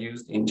paints that are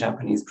used in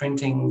Japanese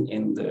printing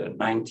in the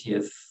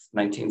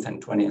 19th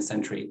and 20th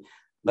century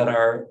that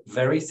are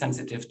very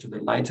sensitive to the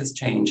lightest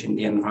change in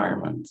the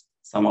environment.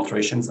 Some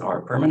alterations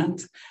are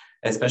permanent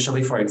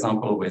especially, for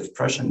example, with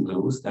Prussian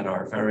blues that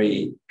are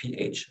very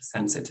pH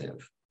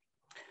sensitive.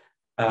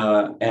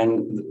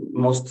 And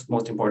most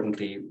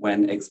importantly,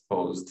 when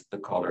exposed, the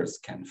colors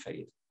can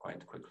fade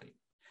quite quickly.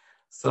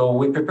 So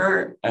we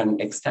prepare an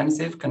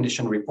extensive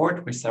condition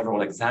report with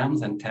several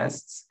exams and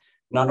tests,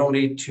 not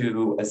only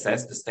to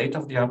assess the state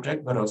of the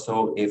object, but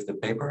also if the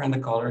paper and the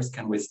colors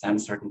can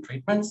withstand certain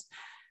treatments.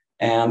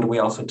 And we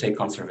also take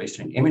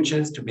conservation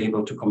images to be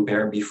able to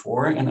compare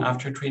before and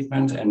after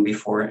treatment and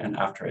before and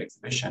after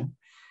exhibition.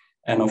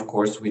 And of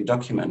course, we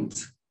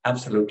document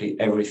absolutely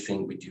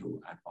everything we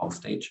do at all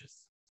stages.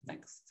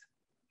 Next.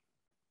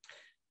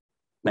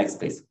 Next,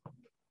 please.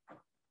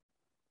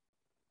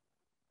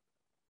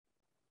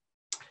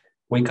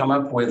 We come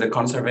up with a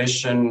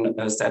conservation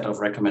set of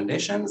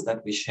recommendations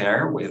that we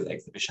share with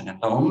exhibition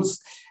and loans,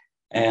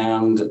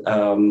 and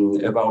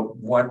about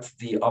what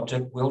the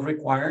object will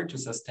require to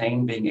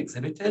sustain being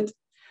exhibited.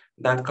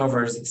 That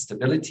covers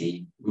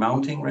stability,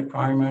 mounting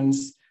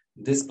requirements,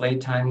 display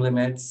time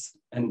limits,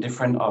 and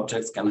different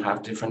objects can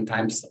have different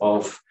types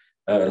of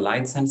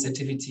light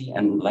sensitivity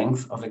and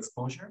length of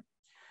exposure.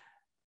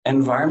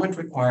 Environment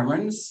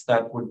requirements,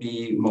 that would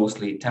be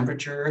mostly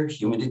temperature,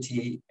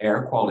 humidity,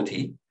 air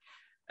quality,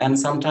 and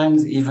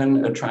sometimes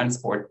even a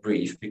transport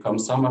brief,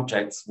 because some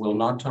objects will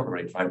not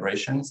tolerate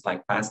vibrations,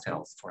 like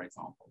pastels, for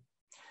example.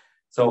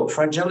 So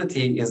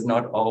fragility is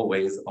not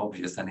always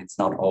obvious, and it's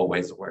not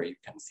always where you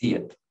can see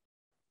it.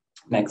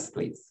 Next,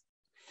 please.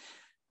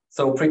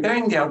 So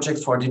preparing the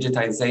objects for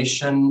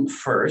digitization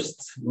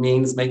first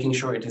means making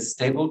sure it is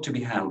stable to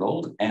be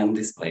handled and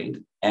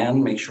displayed,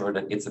 and make sure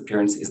that its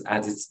appearance is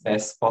at its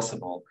best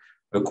possible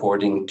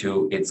according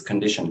to its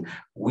condition.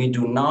 We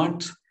do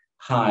not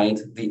hide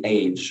the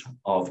age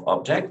of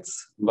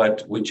objects,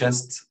 but we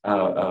just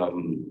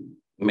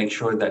make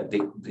sure that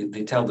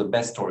they tell the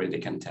best story they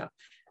can tell.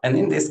 And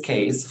in this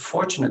case,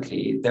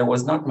 fortunately, there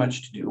was not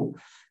much to do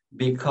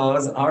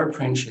because our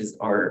prints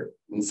are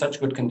in such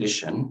good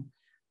condition.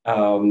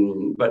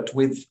 But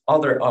with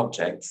other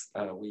objects,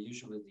 we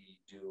usually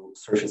do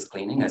surface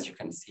cleaning, as you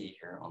can see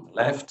here on the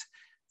left,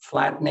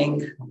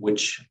 flattening,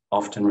 which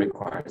often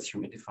requires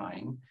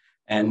humidifying,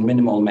 and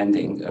minimal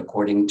mending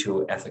according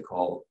to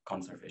ethical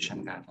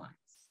conservation guidelines.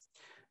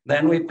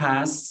 Then we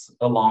pass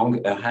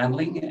along a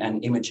handling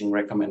and imaging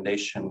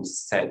recommendations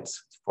set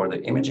for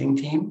the imaging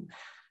team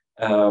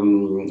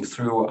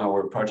through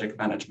our project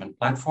management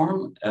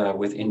platform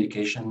with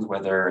indications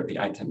whether the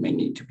item may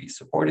need to be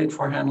supported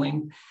for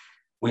handling.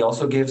 We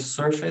also give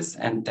surface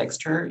and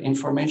texture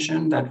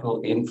information that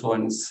will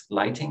influence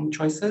lighting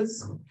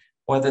choices,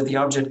 whether the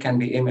object can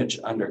be imaged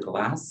under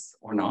glass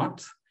or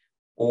not,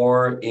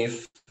 or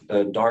if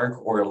a dark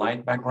or a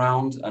light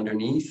background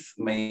underneath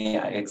may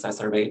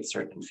exacerbate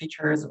certain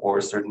features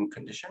or certain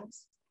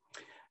conditions.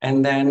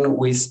 And then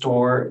we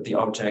store the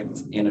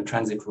object in a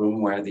transit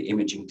room where the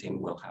imaging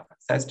team will have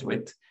access to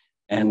it.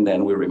 And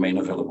then we remain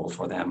available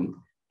for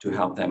them to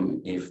help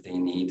them if they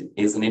need.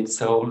 Isn't it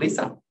so,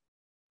 Lisa?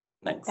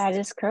 Next. That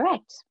is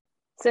correct.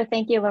 So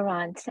thank you,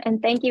 Laurent.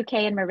 And thank you,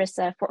 Kay and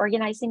Marissa, for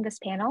organizing this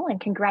panel, and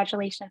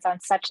congratulations on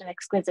such an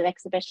exquisite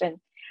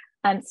exhibition.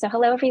 So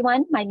hello,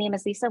 everyone. My name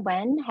is Lisa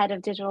Wen, Head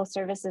of Digital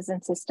Services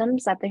and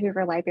Systems at the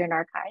Hoover Library and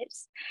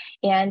Archives.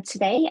 And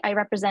today I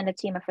represent a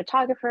team of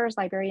photographers,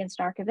 librarians,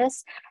 and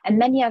archivists, and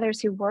many others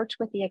who worked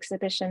with the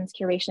exhibition's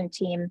curation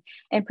team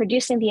in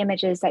producing the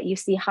images that you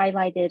see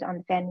highlighted on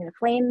the Fanning the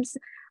Flames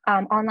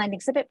online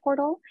exhibit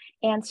portal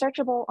and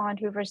searchable on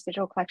Hoover's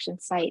digital collection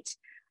site.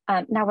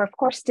 Now, of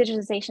course,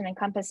 digitization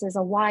encompasses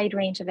a wide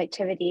range of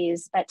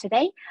activities, but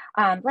today,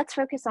 let's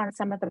focus on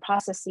some of the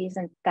processes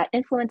that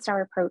influenced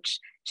our approach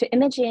to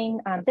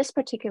imaging this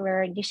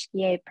particular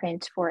Nishikie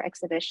print for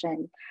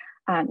exhibition.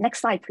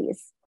 Next slide,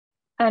 please.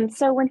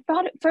 So when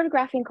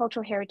photographing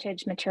cultural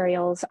heritage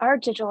materials, our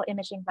digital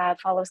imaging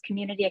lab follows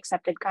community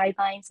accepted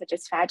guidelines such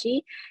as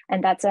FAGI,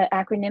 and that's an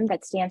acronym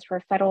that stands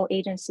for Federal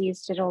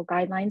Agency's Digital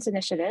Guidelines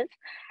Initiative.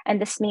 And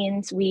this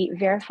means we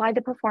verify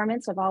the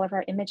performance of all of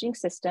our imaging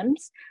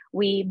systems,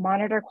 we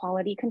monitor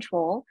quality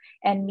control,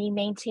 and we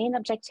maintain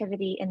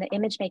objectivity in the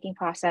image making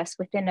process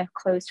within a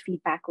closed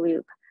feedback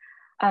loop.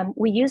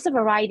 We use a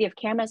variety of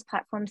cameras,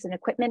 platforms, and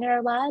equipment in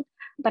our lab,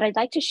 but I'd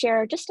like to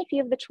share just a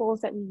few of the tools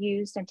that we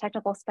used and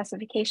technical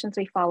specifications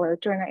we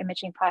followed during our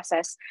imaging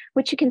process,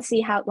 which you can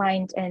see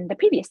outlined in the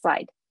previous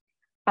slide.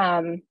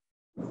 If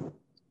you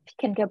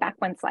can go back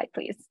one slide,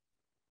 please.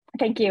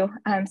 Thank you.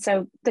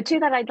 So the two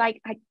that I'd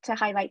like to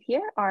highlight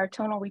here are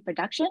tonal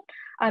reproduction.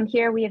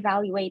 Here we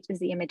evaluate, is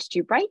the image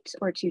too bright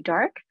or too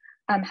dark?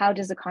 How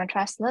does the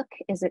contrast look?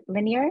 Is it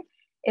linear?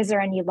 Is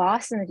there any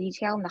loss in the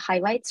detail in the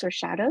highlights or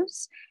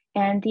shadows?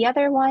 And the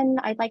other one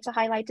I'd like to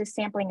highlight is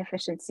sampling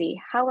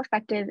efficiency. How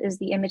effective is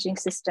the imaging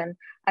system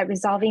at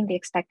resolving the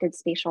expected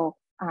spatial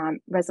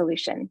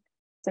resolution?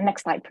 So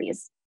next slide,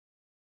 please.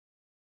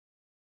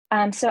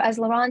 So as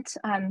Laurent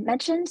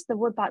mentioned, the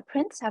wood-bought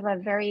prints have a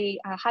very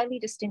highly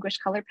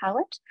distinguished color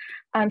palette.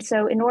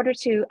 So in order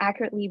to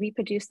accurately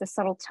reproduce the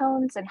subtle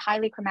tones and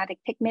highly chromatic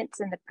pigments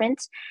in the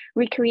print,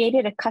 we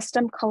created a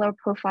custom color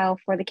profile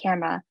for the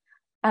camera.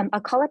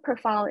 A color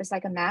profile is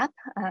like a map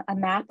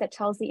that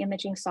tells the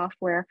imaging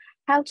software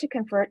how to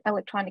convert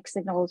electronic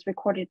signals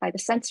recorded by the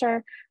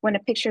sensor when a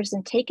picture is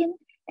taken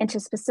into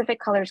specific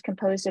colors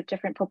composed of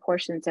different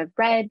proportions of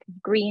red,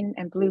 green,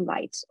 and blue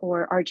light,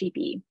 or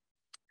RGB.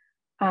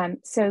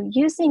 So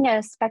using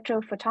a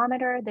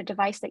spectrophotometer, the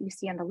device that you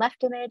see on the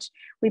left image,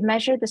 we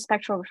measured the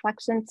spectral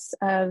reflectance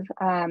of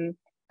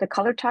the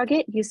color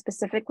target used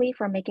specifically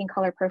for making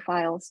color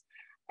profiles.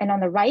 And on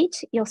the right,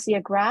 you'll see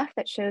a graph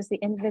that shows the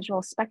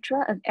individual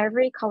spectra of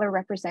every color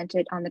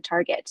represented on the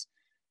target.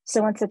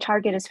 So once the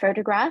target is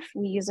photographed,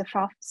 we use a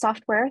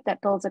software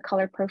that builds a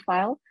color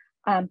profile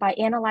by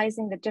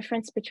analyzing the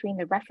difference between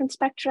the reference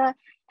spectra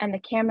and the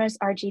camera's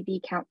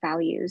RGB count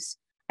values.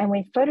 And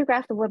when we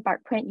photograph the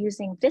woodblock print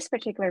using this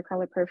particular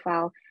color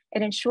profile,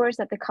 it ensures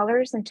that the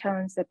colors and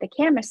tones that the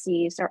camera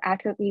sees are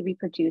accurately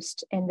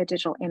reproduced in the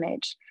digital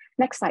image.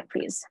 Next slide,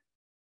 please.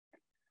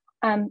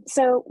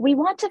 So we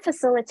want to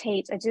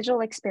facilitate a digital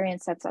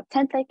experience that's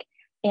authentic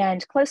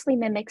and closely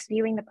mimics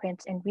viewing the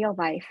print in real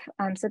life.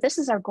 So this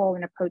is our goal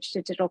and approach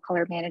to digital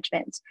color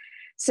management.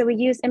 So we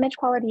use image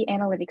quality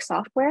analytics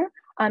software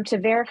to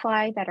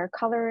verify that our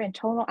color and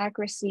tonal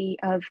accuracy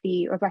of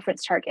the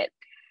reference target.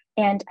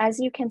 And as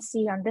you can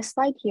see on this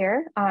slide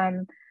here,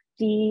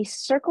 the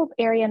circled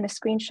area in the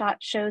screenshot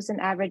shows an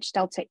average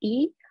delta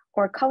E,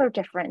 or color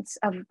difference,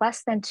 of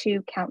less than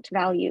 2 count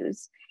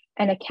values.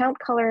 And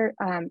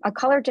a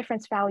color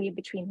difference value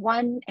between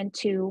 1 and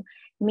 2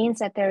 means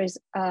that there is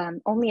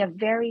only a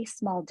very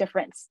small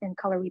difference in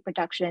color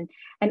reproduction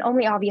and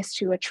only obvious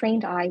to a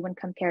trained eye when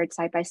compared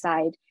side by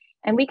side.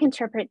 And we can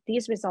interpret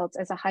these results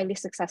as a highly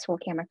successful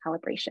camera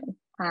calibration.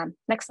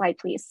 Next slide,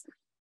 please.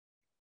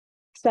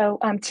 So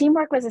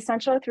teamwork was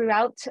essential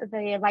throughout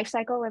the life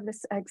cycle of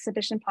this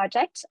exhibition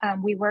project.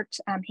 We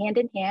worked hand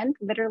in hand,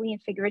 literally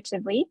and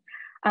figuratively.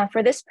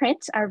 For this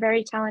print, our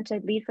very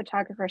talented lead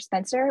photographer,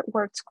 Spencer,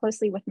 worked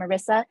closely with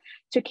Marissa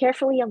to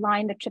carefully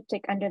align the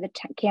triptych under the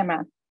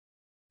camera.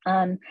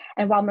 And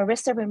while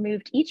Marissa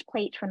removed each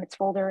plate from its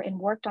folder and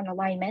worked on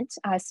alignment,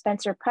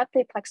 Spencer prepped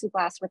the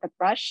plexiglass with a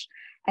brush,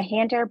 a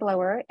hand air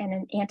blower, and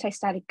an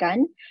anti-static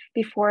gun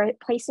before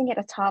placing it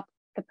atop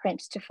the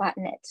print to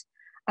flatten it.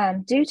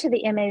 Due to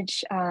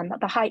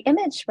the high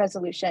image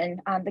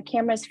resolution, the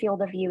camera's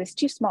field of view is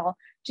too small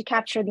to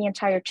capture the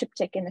entire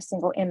triptych in a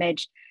single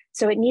image.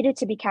 So it needed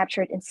to be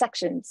captured in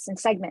sections and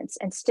segments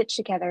and stitched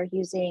together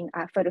using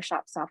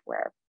Photoshop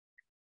software.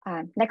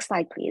 Next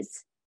slide,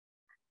 please.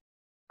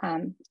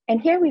 And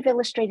here we've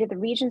illustrated the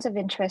regions of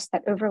interest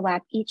that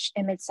overlap each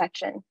image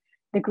section.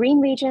 The green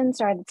regions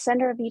are the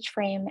center of each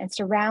frame and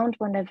surround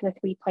one of the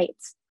 3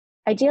 plates.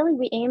 Ideally,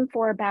 we aim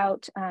for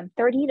about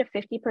 30 to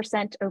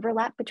 50%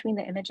 overlap between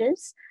the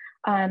images.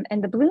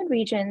 And the blue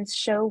regions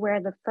show where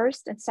the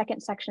first and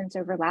second sections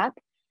overlap,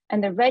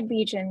 and the red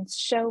regions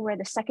show where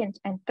the second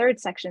and third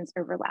sections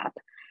overlap.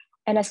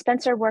 And as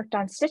Spencer worked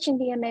on stitching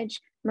the image,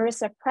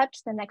 Marissa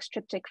prepped the next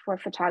triptych for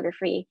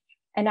photography.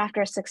 And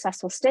after a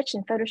successful stitch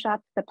in Photoshop,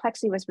 the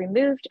plexi was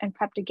removed and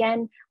prepped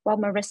again while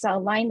Marissa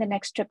aligned the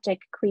next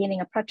triptych,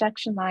 creating a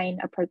projection line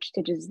approach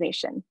to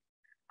digitization.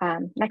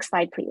 Next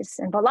slide, please.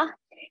 And voila,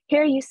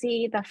 here you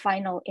see the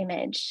final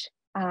image.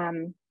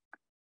 And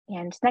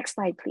next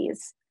slide,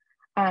 please.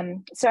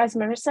 So as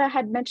Marissa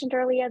had mentioned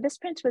earlier, this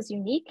print was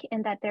unique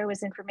in that there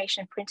was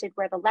information printed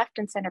where the left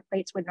and center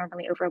plates would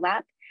normally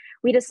overlap.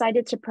 We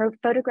decided to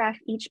photograph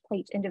each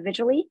plate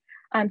individually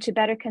to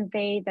better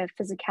convey the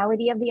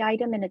physicality of the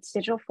item in its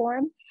digital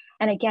form,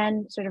 and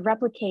again, sort of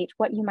replicate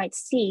what you might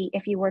see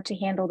if you were to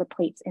handle the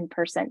plates in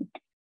person.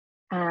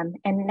 And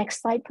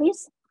next slide,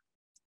 please.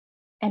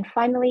 And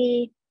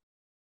finally,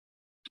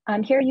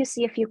 here you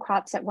see a few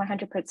crops at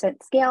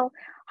 100% scale,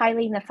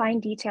 highlighting the fine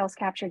details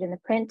captured in the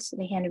print,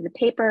 the hand of the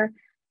paper,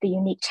 the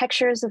unique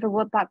textures of the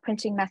woodblock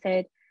printing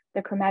method,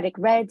 the chromatic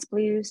reds,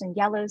 blues, and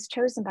yellows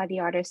chosen by the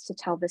artist to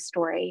tell this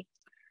story.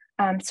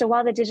 So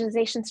while the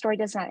digitization story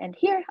does not end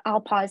here, I'll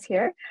pause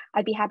here.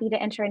 I'd be happy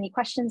to answer any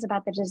questions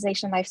about the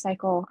digitization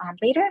lifecycle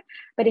later.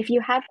 But if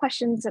you have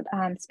questions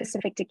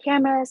specific to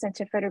cameras and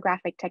to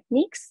photographic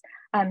techniques,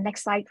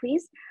 next slide,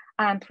 please.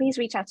 Please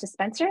reach out to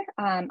Spencer,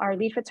 our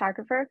lead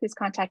photographer, whose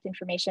contact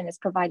information is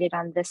provided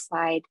on this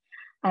slide.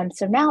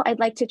 So now I'd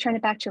like to turn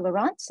it back to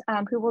Laurent,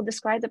 who will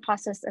describe the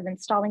process of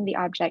installing the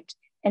object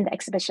in the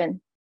exhibition.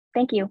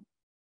 Thank you.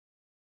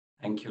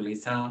 Thank you,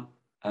 Lisa.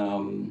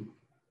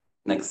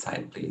 Next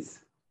slide, please.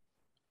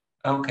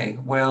 Okay,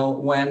 well,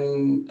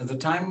 when the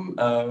time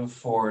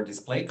for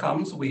display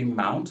comes, we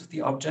mount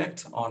the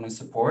object on a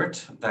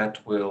support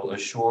that will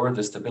assure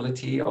the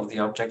stability of the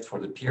object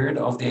for the period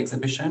of the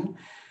exhibition.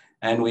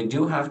 And we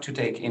do have to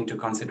take into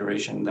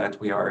consideration that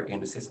we are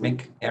in a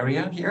seismic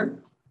area here.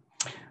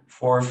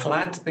 For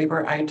flat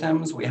paper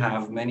items, we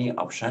have many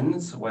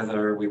options,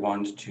 whether we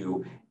want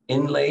to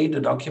inlay the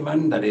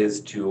document, that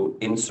is to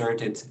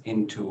insert it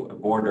into a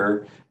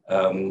border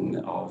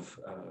of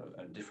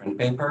a different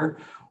paper,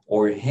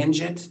 or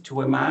hinge it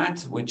to a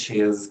mat, which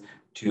is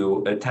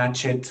to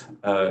attach it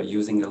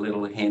using a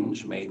little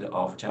hinge made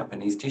of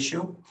Japanese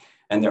tissue.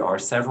 And there are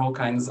several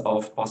kinds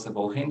of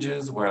possible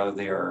hinges, where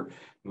they are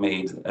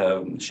made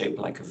shaped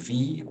like a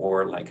V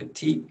or like a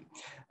T.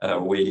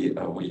 We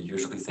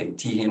usually say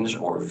T-hinge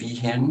or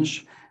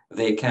V-hinge.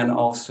 They can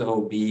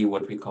also be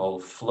what we call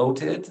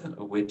floated,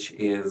 which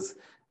is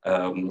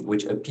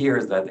which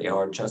appears that they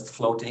are just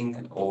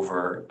floating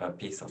over a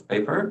piece of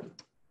paper,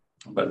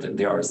 but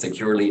they are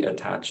securely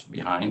attached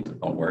behind,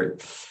 don't worry.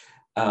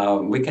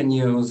 We can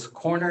use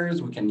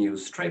corners, we can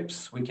use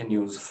strips, we can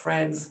use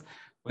threads,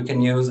 we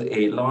can use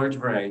a large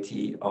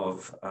variety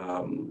of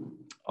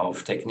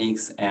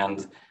techniques,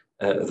 and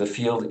the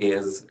field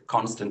is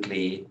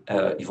constantly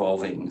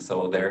evolving.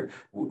 So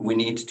we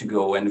need to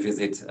go and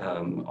visit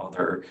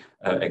other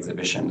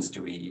exhibitions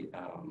to be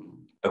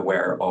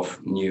aware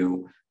of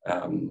new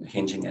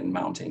hinging and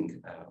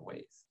mounting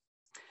ways.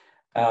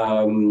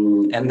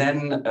 And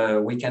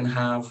then we can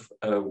have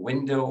a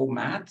window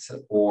mat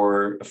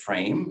or a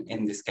frame.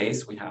 In this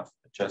case, we have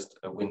just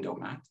a window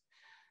mat.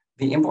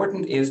 The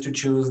important is to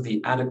choose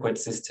the adequate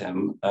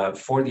system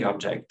for the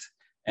object,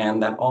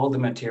 and that all the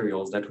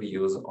materials that we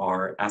use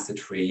are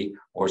acid-free,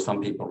 or some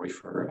people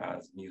refer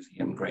as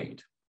museum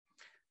grade.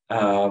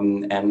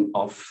 And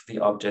off the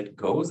object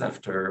goes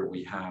after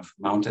we have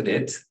mounted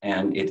it,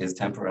 and it is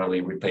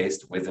temporarily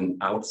replaced with an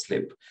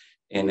outslip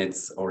in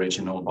its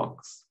original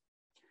box.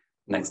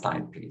 Next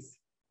slide, please.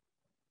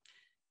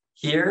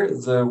 Here,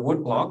 the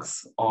wood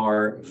blocks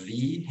are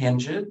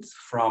V-hinged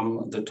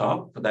from the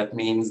top. That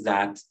means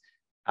that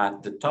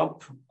at the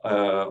top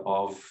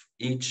of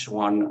each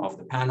one of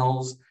the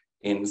panels,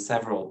 in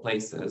several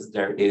places,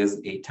 there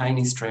is a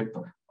tiny strip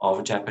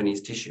of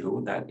Japanese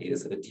tissue that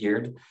is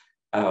adhered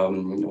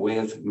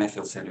with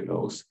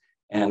methylcellulose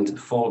and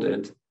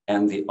folded,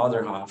 and the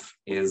other half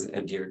is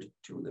adhered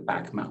to the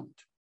back mount.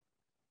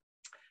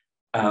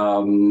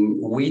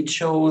 We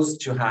chose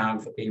to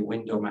have a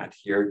window mat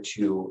here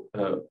to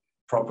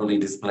properly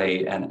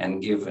display and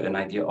give an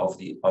idea of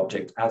the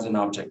object as an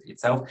object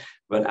itself.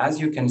 But as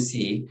you can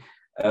see,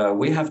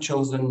 we have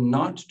chosen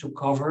not to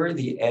cover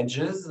the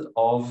edges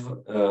of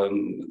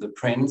the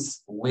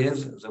prints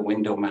with the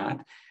window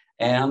mat.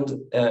 And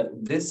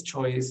this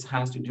choice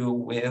has to do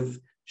with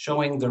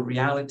showing the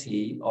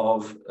reality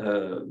of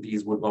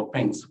these woodblock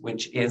prints,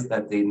 which is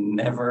that they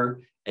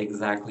never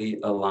exactly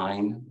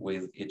align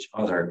with each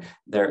other.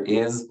 There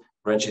is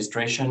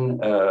registration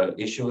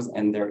issues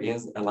and there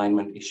is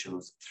alignment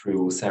issues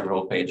through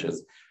several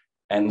pages.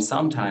 And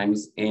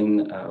sometimes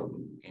in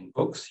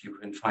books, you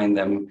can find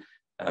them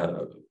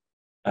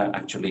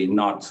actually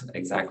not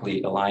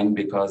exactly aligned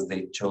because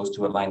they chose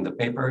to align the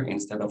paper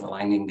instead of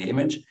aligning the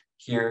image.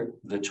 Here,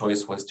 the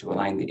choice was to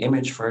align the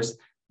image first,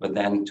 but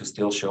then to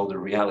still show the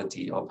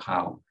reality of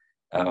how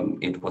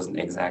it wasn't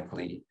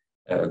exactly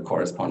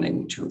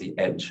corresponding to the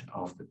edge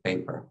of the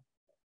paper.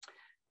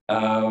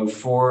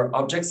 For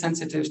objects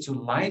sensitive to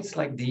light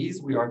like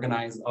these, we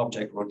organize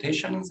object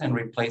rotations and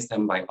replace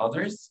them by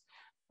others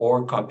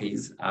or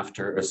copies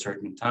after a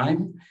certain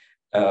time.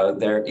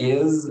 There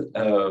is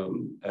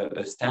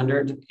a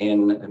standard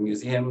in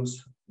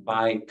museums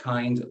by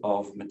kind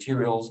of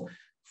materials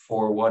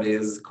for what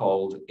is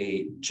called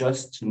a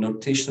just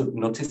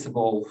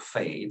noticeable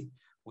fade,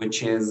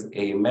 which is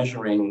a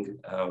measuring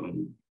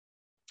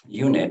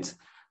unit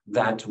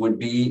that would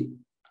be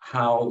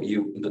how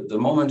the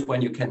moment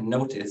when you can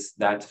notice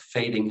that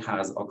fading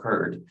has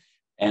occurred.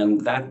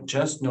 And that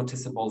just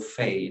noticeable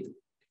fade,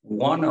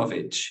 one of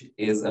which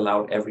is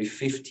allowed every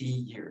 50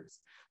 years.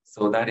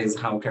 So that is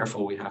how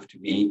careful we have to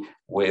be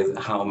with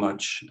how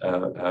much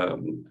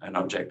an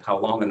object, how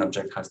long an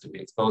object has to be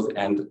exposed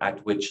and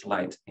at which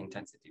light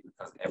intensity,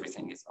 because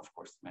everything is of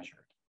course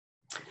measured.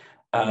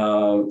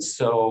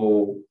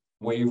 So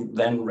we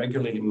then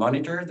regularly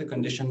monitor the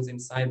conditions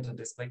inside the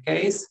display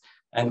case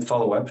and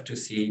follow up to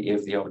see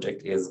if the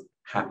object is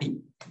happy.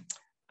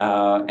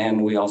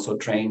 And we also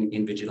train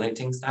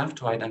invigilating staff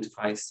to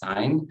identify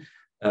signs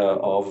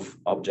of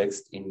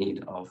objects in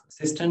need of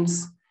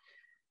assistance.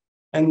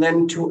 And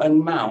then to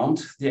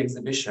unmount the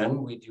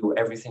exhibition, we do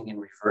everything in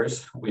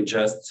reverse. We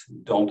just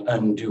don't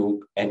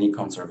undo any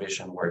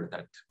conservation work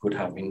that could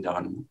have been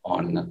done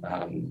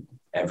on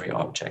every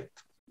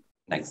object.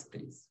 Next,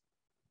 please.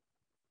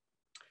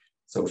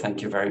 So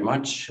thank you very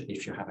much.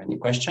 If you have any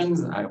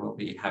questions, I will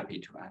be happy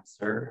to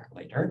answer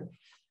later.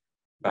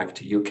 Back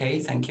to you, Kay.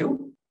 Thank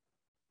you.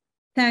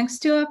 Thanks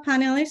to our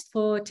panelists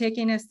for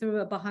taking us through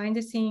a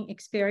behind-the-scenes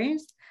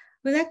experience.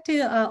 We'd like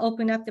to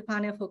open up the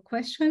panel for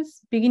questions,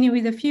 beginning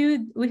with a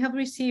few we have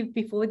received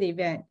before the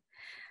event.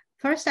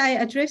 First, I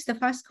address the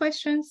first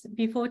questions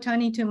before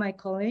turning to my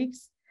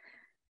colleagues.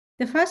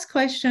 The first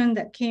question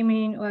that came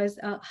in was,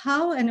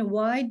 how and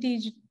why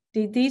did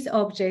these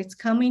objects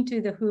come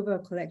into the Hoover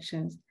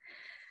collections?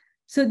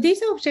 So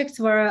these objects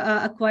were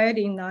acquired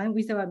in line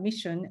with our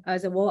mission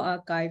as a war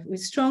archive with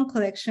strong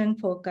collection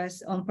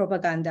focus on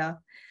propaganda.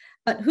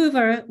 At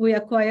Hoover, we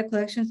acquire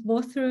collections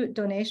both through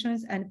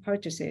donations and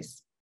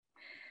purchases.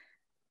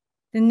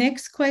 The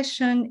next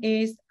question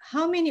is,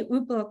 how many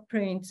woodblock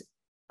prints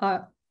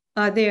are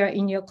there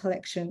in your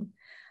collection?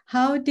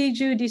 How did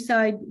you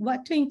decide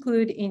what to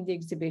include in the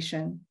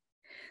exhibition?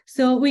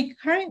 So we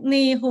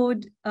currently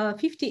hold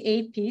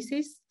 58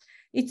 pieces.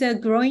 It's a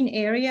growing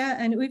area,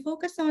 and we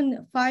focus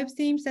on 5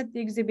 themes at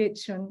the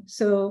exhibition.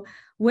 So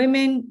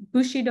women,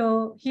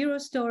 Bushido, hero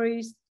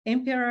stories,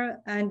 emperor,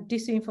 and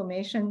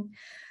disinformation.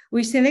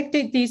 We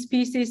selected these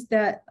pieces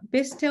that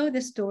best tell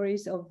the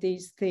stories of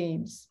these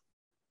themes.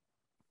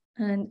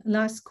 And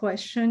last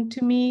question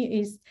to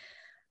me is,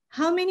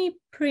 how many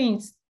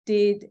prints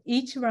did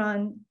each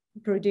run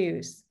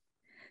produce?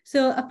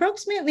 So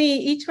approximately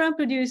each run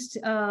produced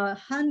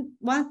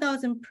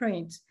 1,000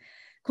 prints.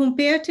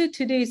 Compared to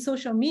today's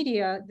social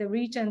media, the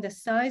reach and the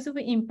size of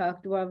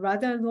impact were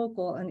rather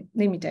local and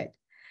limited.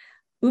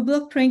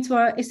 Woodblock prints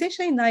were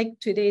essentially like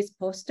today's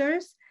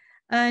posters.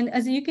 And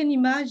as you can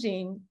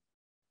imagine,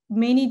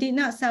 many did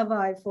not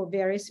survive for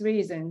various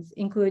reasons,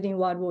 including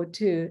World War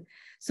II.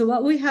 So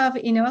what we have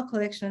in our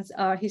collections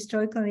are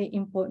historically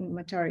important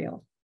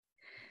material.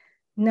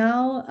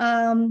 Now,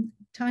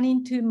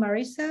 turning to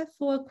Marissa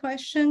for a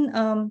question.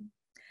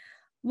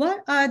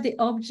 What are the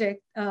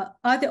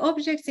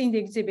objects in the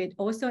exhibit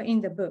also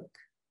in the book?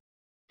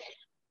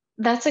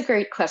 That's a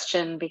great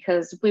question,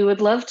 because we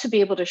would love to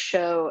be able to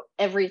show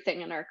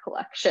everything in our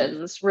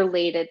collections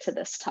related to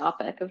this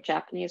topic of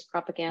Japanese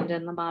propaganda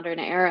in the modern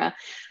era,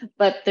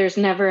 but there's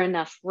never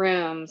enough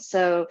room.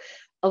 So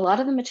a lot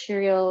of the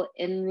material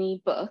in the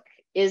book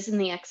is in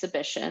the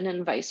exhibition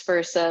and vice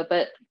versa,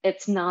 but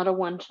it's not a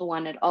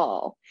one-to-one at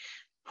all.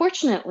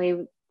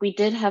 Fortunately, we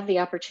did have the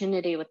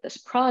opportunity with this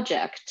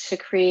project to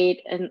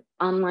create an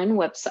online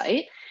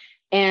website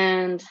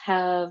and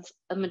have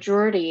a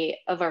majority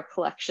of our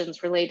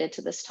collections related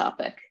to this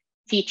topic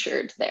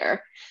featured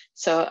there.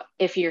 So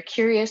if you're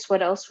curious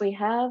what else we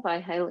have, I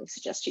highly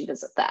suggest you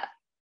visit that.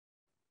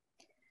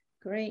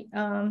 Great.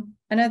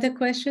 Another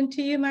question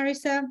to you,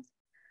 Marissa.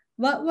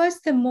 What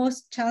was the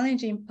most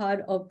challenging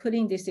part of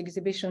putting this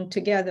exhibition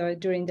together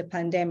during the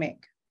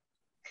pandemic?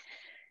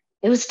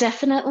 It was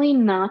definitely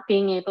not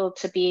being able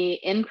to be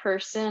in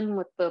person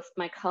with both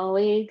my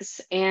colleagues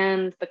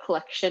and the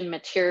collection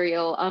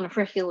material on a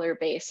regular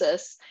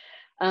basis.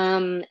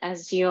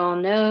 As you all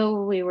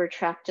know, we were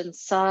trapped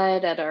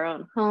inside at our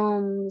own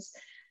homes,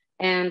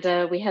 and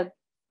we had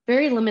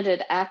very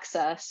limited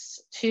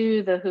access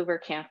to the Hoover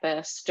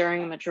campus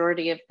during a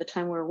majority of the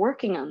time we were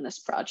working on this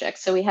project.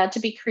 So we had to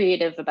be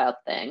creative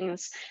about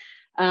things.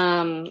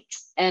 And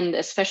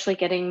especially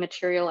getting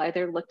material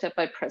either looked at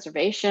by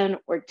preservation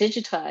or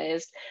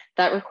digitized,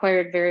 that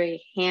required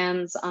very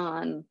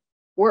hands-on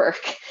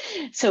work.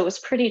 So it was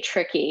pretty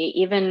tricky,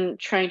 even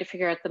trying to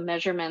figure out the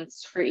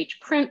measurements for each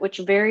print, which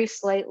vary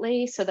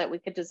slightly so that we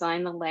could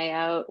design the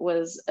layout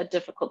was a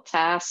difficult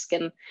task.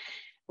 And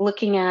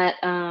looking at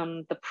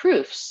the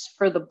proofs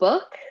for the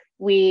book,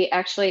 we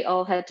actually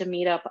all had to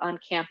meet up on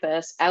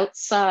campus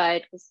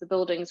outside because the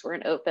buildings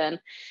weren't open,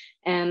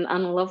 and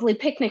on a lovely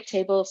picnic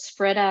table,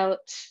 spread out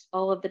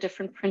all of the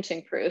different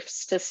printing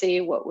proofs to see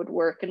what would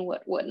work and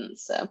what wouldn't.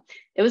 So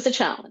it was a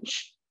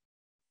challenge.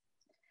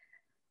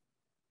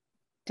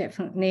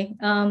 Definitely.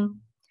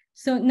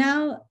 So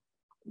now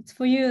it's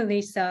for you,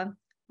 Lisa.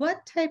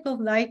 What type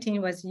of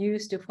lighting was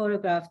used to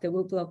photograph the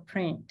woodblock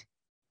print?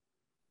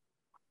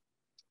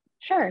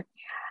 Sure.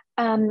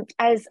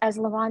 As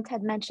Laurent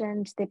had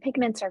mentioned, the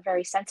pigments are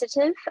very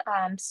sensitive.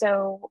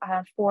 So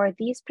for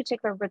these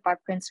particular woodblock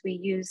prints, we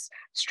use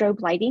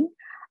strobe lighting.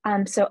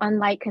 So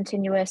unlike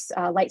continuous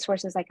light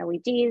sources like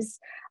LEDs,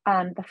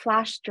 the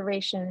flash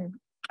duration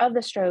of the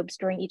strobes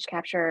during each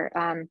capture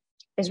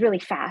is really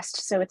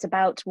fast. So it's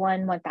about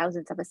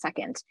 1/1000th of a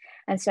second.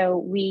 And so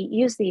we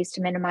use these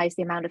to minimize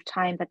the amount of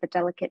time that the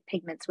delicate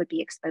pigments would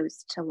be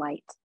exposed to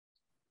light.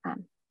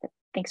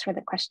 Thanks for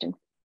the question.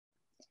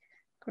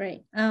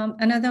 Great.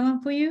 Another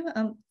one for you.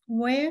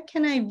 Where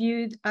can I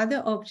view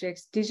other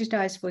objects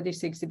digitized for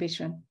this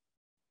exhibition?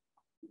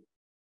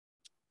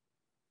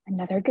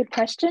 Another good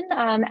question.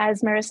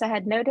 As Marissa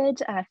had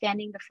noted,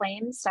 Fanning the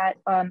Flames at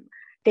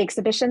the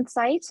exhibition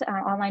site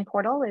online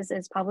portal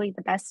is probably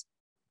the best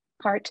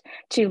part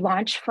to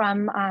launch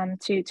from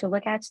to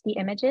look at the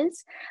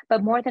images,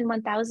 but more than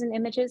 1,000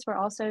 images were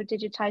also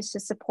digitized to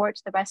support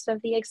the rest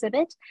of the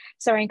exhibit.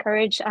 So I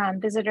encourage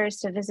visitors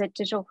to visit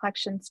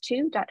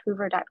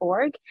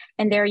digitalcollections2.hoover.org,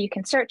 and there you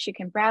can search, you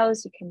can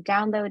browse, you can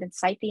download and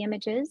cite the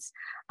images.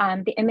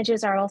 The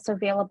images are also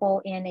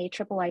available in a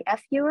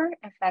IIIF viewer,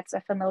 if that's a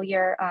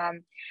familiar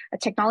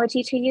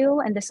technology to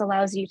you, and this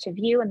allows you to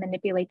view and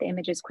manipulate the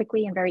images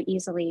quickly and very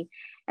easily.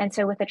 And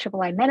so with the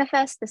III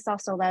manifest, this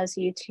also allows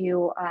you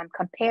to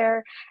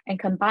compare and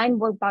combine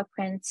woodblock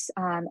prints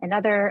and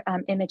other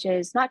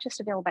images, not just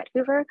available at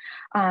Hoover,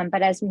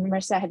 but as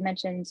Marissa had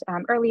mentioned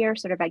earlier,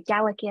 sort of at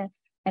Gallica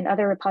and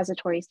other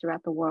repositories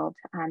throughout the world.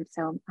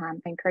 So I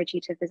encourage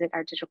you to visit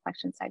our digital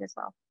collection site as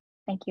well.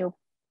 Thank you.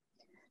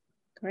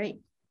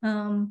 Great.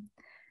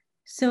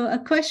 So a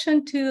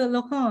question to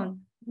Laurent.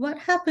 What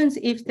happens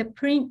if the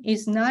print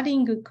is not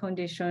in good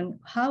condition?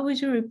 How would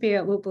you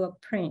repair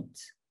woodblock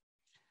prints?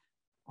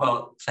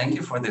 Well, thank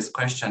you for this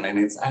question. And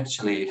it's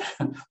actually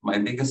my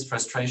biggest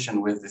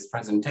frustration with this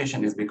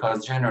presentation is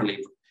because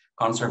generally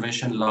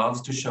conservation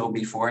loves to show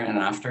before and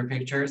after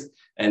pictures.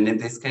 And in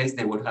this case,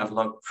 they would have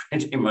looked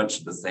pretty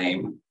much the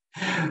same.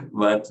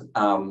 But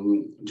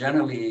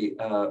generally,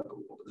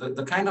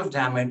 the kind of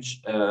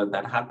damage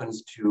that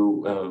happens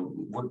to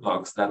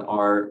woodblocks that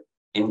are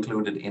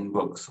included in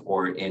books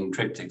or in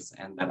triptychs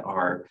and that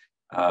are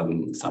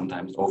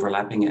sometimes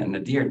overlapping and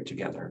adhered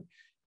together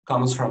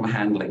comes from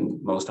handling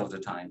most of the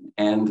time.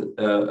 And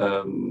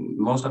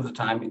most of the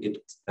time it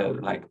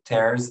like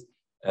tears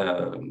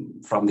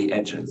from the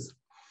edges.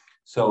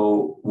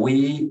 So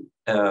we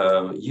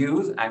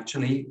use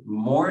actually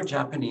more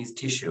Japanese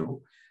tissue,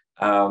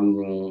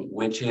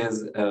 which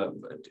is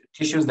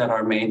tissues that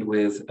are made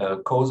with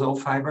kozo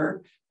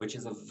fiber, which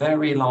is a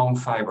very long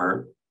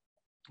fiber.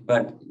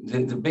 But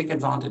the big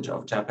advantage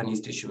of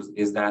Japanese tissues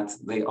is that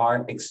they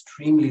are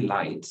extremely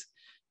light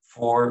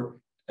for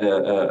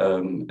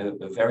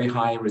a very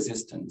high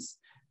resistance.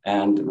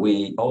 And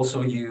we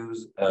also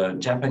use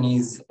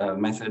Japanese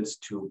methods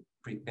to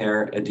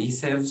prepare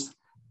adhesives,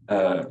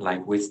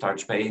 like with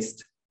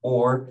starch-based,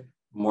 or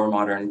more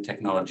modern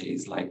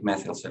technologies like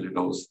methyl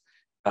cellulose,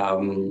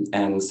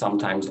 and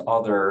sometimes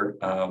other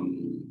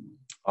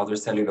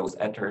cellulose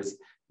ethers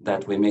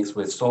that we mix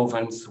with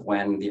solvents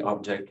when the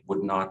object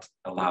would not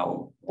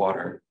allow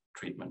water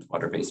treatment,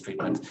 water-based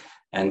treatment,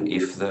 and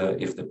if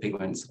the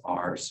pigments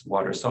are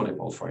water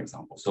soluble, for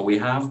example. So we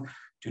have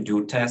to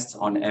do tests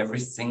on every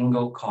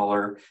single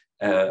color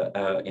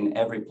in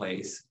every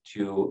place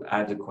to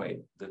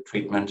adequate the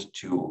treatment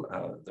to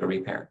the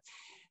repair.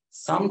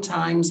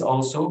 Sometimes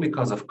also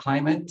because of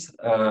climate,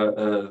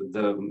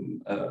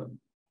 the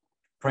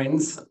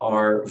prints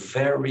are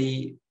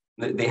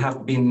they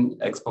have been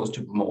exposed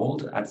to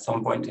mold at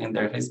some point in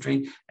their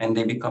history, and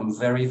they become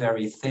very,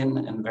 very thin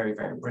and very,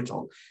 very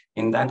brittle.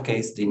 In that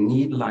case, they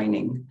need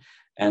lining.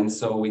 And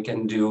so we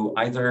can do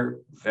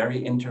either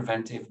very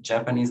interventive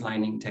Japanese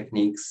lining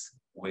techniques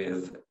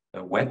with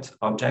a wet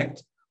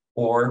object,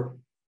 or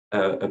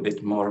a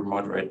bit more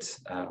moderate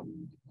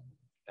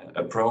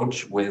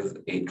approach with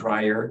a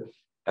drier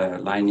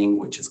lining,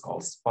 which is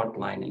called spot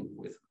lining,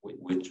 with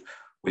which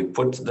we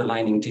put the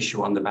lining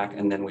tissue on the back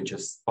and then we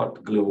just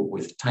spot glue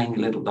with tiny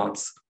little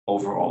dots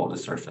over all the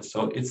surface.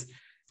 So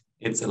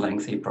it's a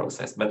lengthy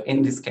process, but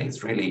in this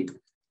case, really,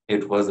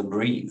 it was a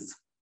breeze.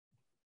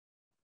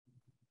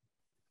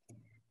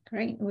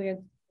 Great, we're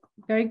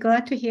very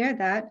glad to hear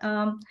that.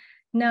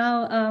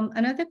 Now,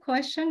 another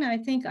question I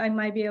think I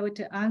might be able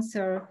to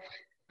answer.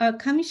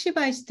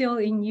 Kamishiba is still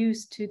in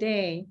use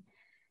today.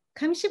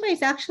 Kamishiba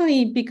is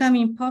actually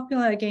becoming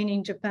popular again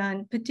in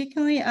Japan,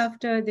 particularly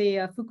after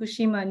the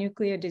Fukushima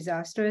nuclear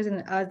disasters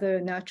and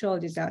other natural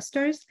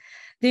disasters.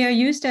 They are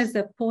used as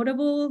a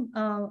portable,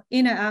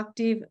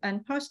 interactive,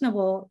 and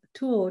personable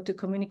tool to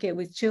communicate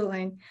with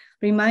children,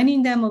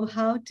 reminding them of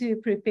how to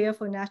prepare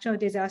for natural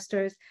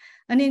disasters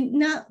and in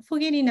not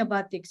forgetting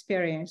about the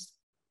experience.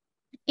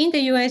 In the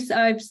US,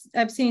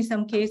 I've seen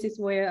some cases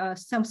where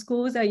some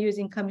schools are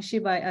using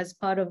Kamishiba as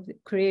part of the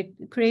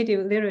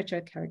creative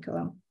literature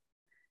curriculum.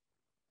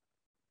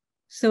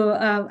 So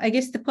I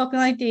guess the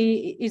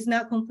popularity is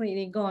not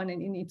completely gone,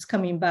 and it's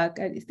coming back.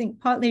 I think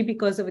partly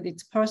because of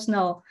its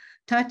personal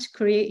touch,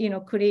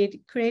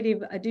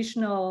 creative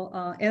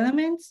additional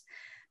elements,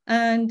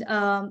 and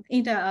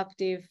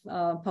interactive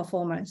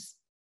performance.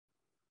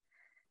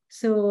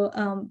 So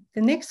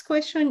the next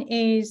question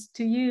is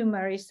to you,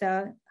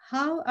 Marisa.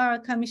 How are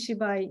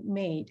Kamishibai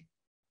made?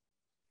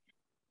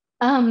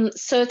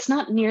 So it's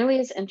not nearly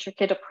as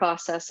intricate a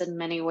process in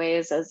many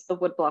ways as the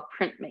woodblock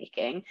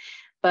printmaking.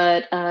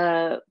 But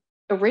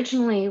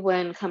originally,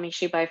 when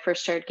Kamishibai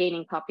first started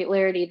gaining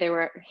popularity, they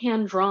were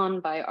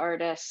hand-drawn by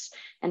artists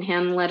and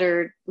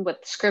hand-lettered with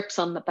scripts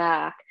on the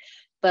back.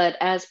 But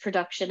as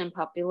production and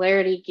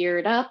popularity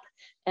geared up,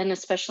 and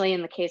especially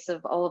in the case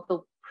of all of the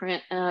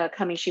print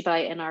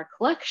Kamishibai in our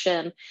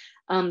collection,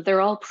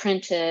 they're all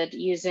printed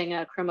using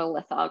a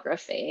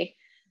chromolithography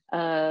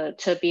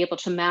to be able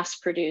to mass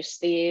produce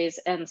these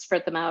and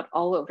spread them out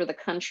all over the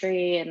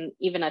country, and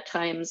even at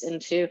times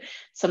into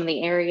some of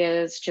the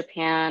areas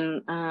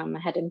Japan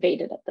had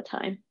invaded at the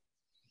time.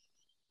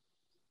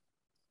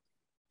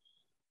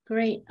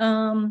 Great.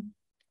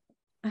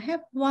 I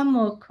have one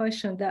more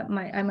question that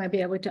I might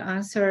be able to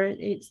answer.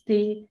 It's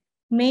the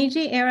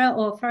Meiji era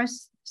or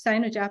first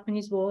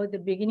Sino-Japanese War, the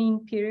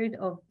beginning period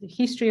of the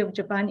history of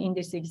Japan in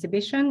this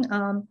exhibition.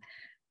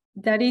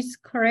 That is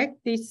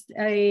correct.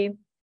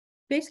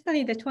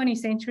 Basically, the 20th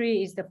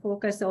century is the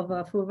focus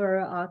of Hoover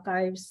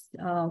Archives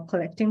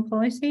collecting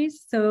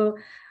policies. So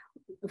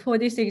for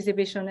this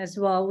exhibition as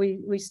well,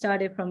 we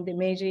started from the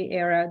Meiji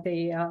era,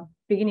 the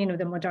beginning of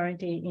the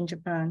modernity in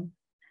Japan.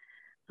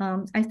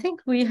 I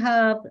think we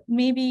have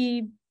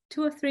maybe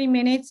 2 or 3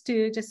 minutes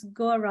to just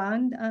go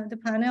around the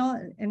panel.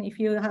 And if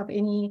you have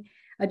any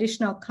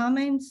additional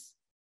comments,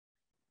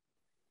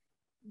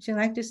 would you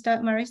like to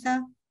start,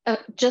 Marisa?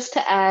 Just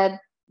to add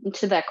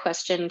to that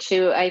question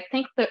too, I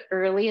think the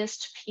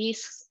earliest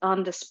piece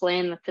on display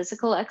in the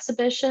physical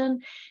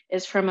exhibition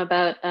is from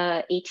about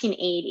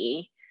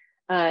 1880.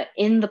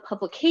 In the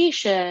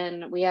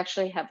publication, we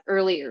actually have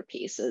earlier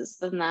pieces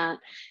than that,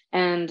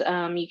 and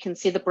you can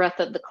see the breadth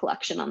of the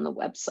collection on the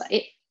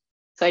website.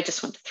 So I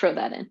just want to throw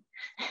that in.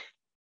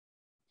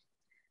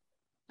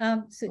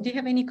 So do you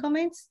have any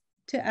comments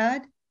to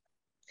add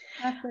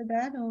after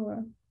that,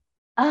 or?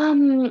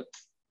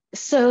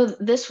 So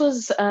this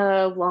was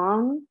a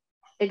long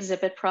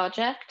exhibit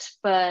project,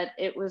 but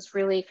it was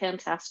really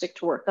fantastic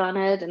to work on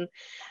it. And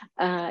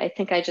I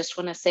think I just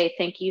want to say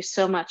thank you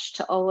so much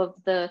to all of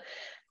the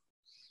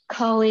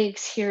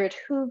colleagues here at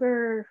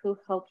Hoover who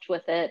helped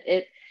with it.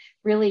 It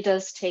really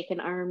does take an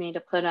army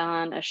to put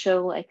on a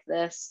show like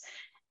this.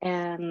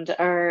 And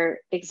our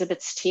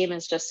exhibits team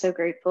is just so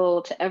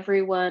grateful to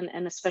everyone,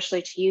 and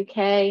especially to you,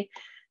 Kay,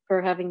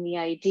 for having the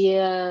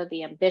idea,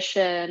 the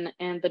ambition,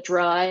 and the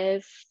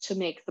drive to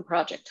make the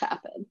project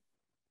happen.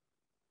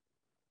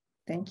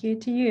 Thank you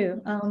to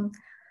you.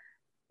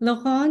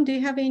 Laurent, do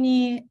you have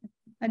any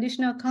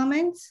additional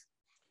comments?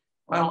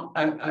 Well,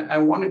 I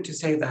wanted to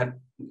say that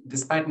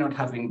despite not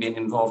having been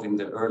involved in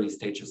the early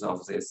stages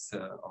of this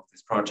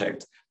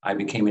project, I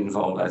became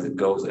involved as it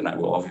goes, and I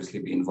will obviously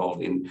be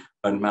involved in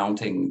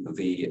unmounting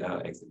the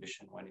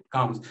exhibition when it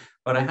comes.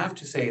 But I have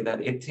to say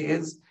that it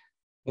is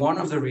one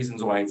of the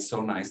reasons why it's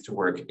so nice to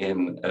work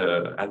in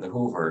at the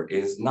Hoover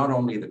is not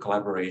only the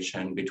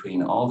collaboration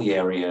between all the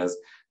areas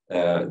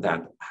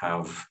that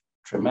have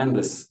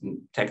tremendous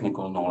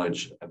technical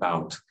knowledge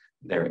about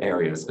their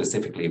areas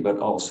specifically, but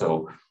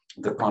also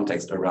the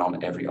context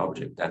around every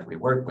object that we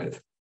work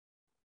with.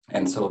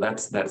 And so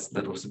that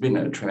has been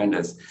a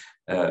tremendous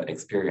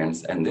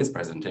experience. And this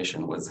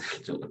presentation was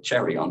a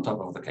cherry on top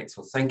of the cake.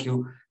 So thank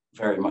you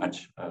very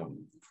much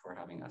for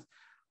having us.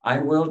 I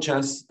will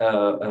just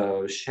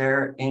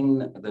share in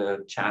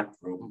the chat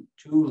room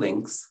 2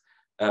 links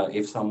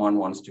if someone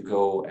wants to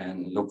go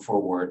and look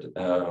forward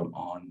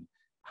on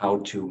how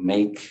to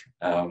make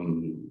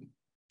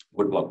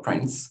woodblock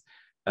prints.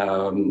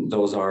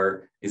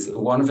 Is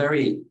one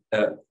very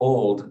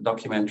old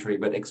documentary,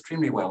 but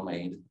extremely well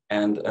made,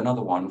 and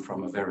another one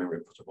from a very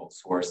reputable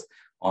source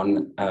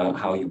on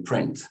how you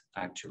print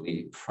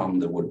actually from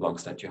the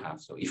woodblocks that you have.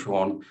 So if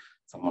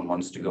someone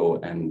wants to go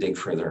and dig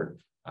further,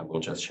 I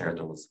will just share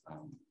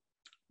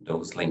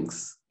those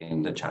links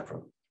in the chat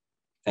room.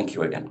 Thank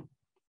you again.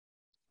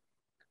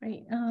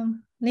 Great.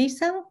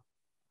 Lisa?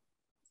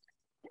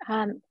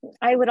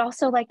 I would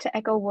also like to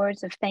echo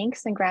words of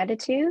thanks and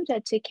gratitude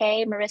to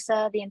Kay,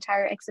 Marissa, the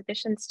entire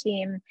exhibitions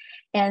team,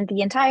 and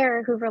the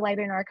entire Hoover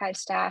Library and Archive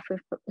staff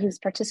who's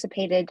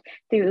participated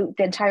through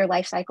the entire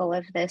life cycle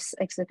of this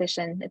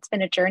exhibition. It's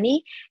been a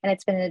journey and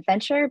it's been an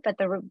adventure, but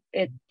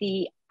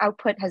the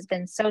output has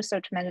been so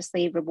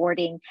tremendously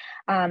rewarding,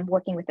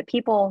 working with the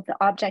people, the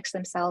objects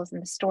themselves,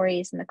 and the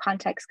stories and the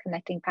context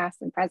connecting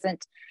past and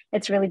present.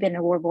 It's really been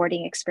a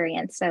rewarding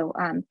experience. So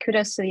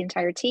kudos to the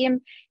entire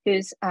team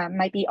who's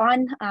might be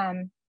on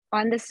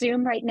the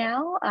Zoom right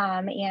now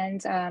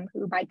and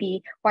who might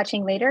be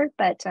watching later,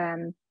 but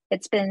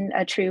it's been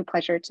a true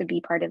pleasure to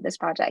be part of this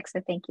project. So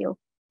thank you.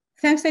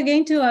 Thanks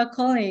again to our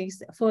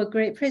colleagues for a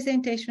great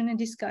presentation and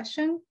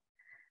discussion.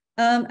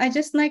 I'd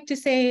just like to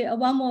say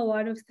one more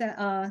word of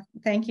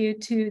thank you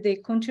to the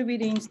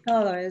contributing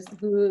scholars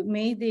who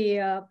made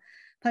the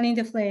Fanning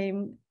the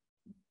Flame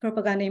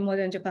Propaganda in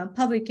Modern Japan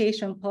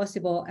publication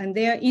possible, and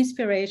their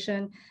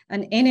inspiration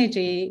and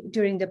energy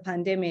during the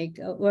pandemic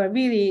were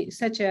really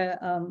such a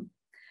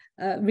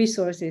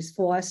resources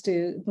for us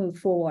to move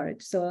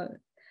forward. So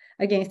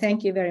again,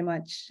 thank you very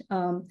much.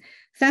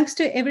 Thanks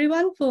to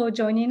everyone for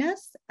joining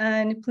us,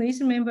 and please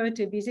remember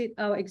to visit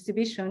our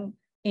exhibition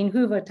in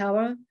Hoover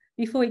Tower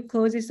before it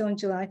closes on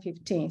July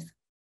 15th.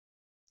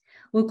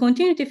 We'll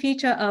continue to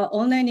feature our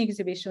online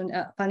exhibition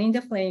at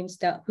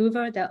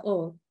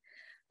fanningtheflames.hoover.org.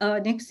 Our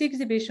next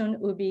exhibition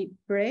will be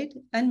Bread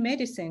and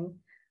Medicine,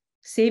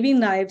 Saving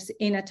Lives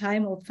in a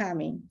Time of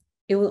Famine.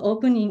 It will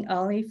open in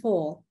early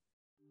fall.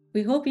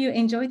 We hope you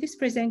enjoyed this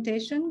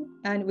presentation,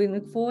 and we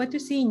look forward to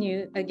seeing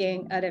you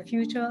again at a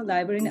future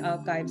Library and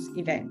Archives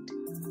event.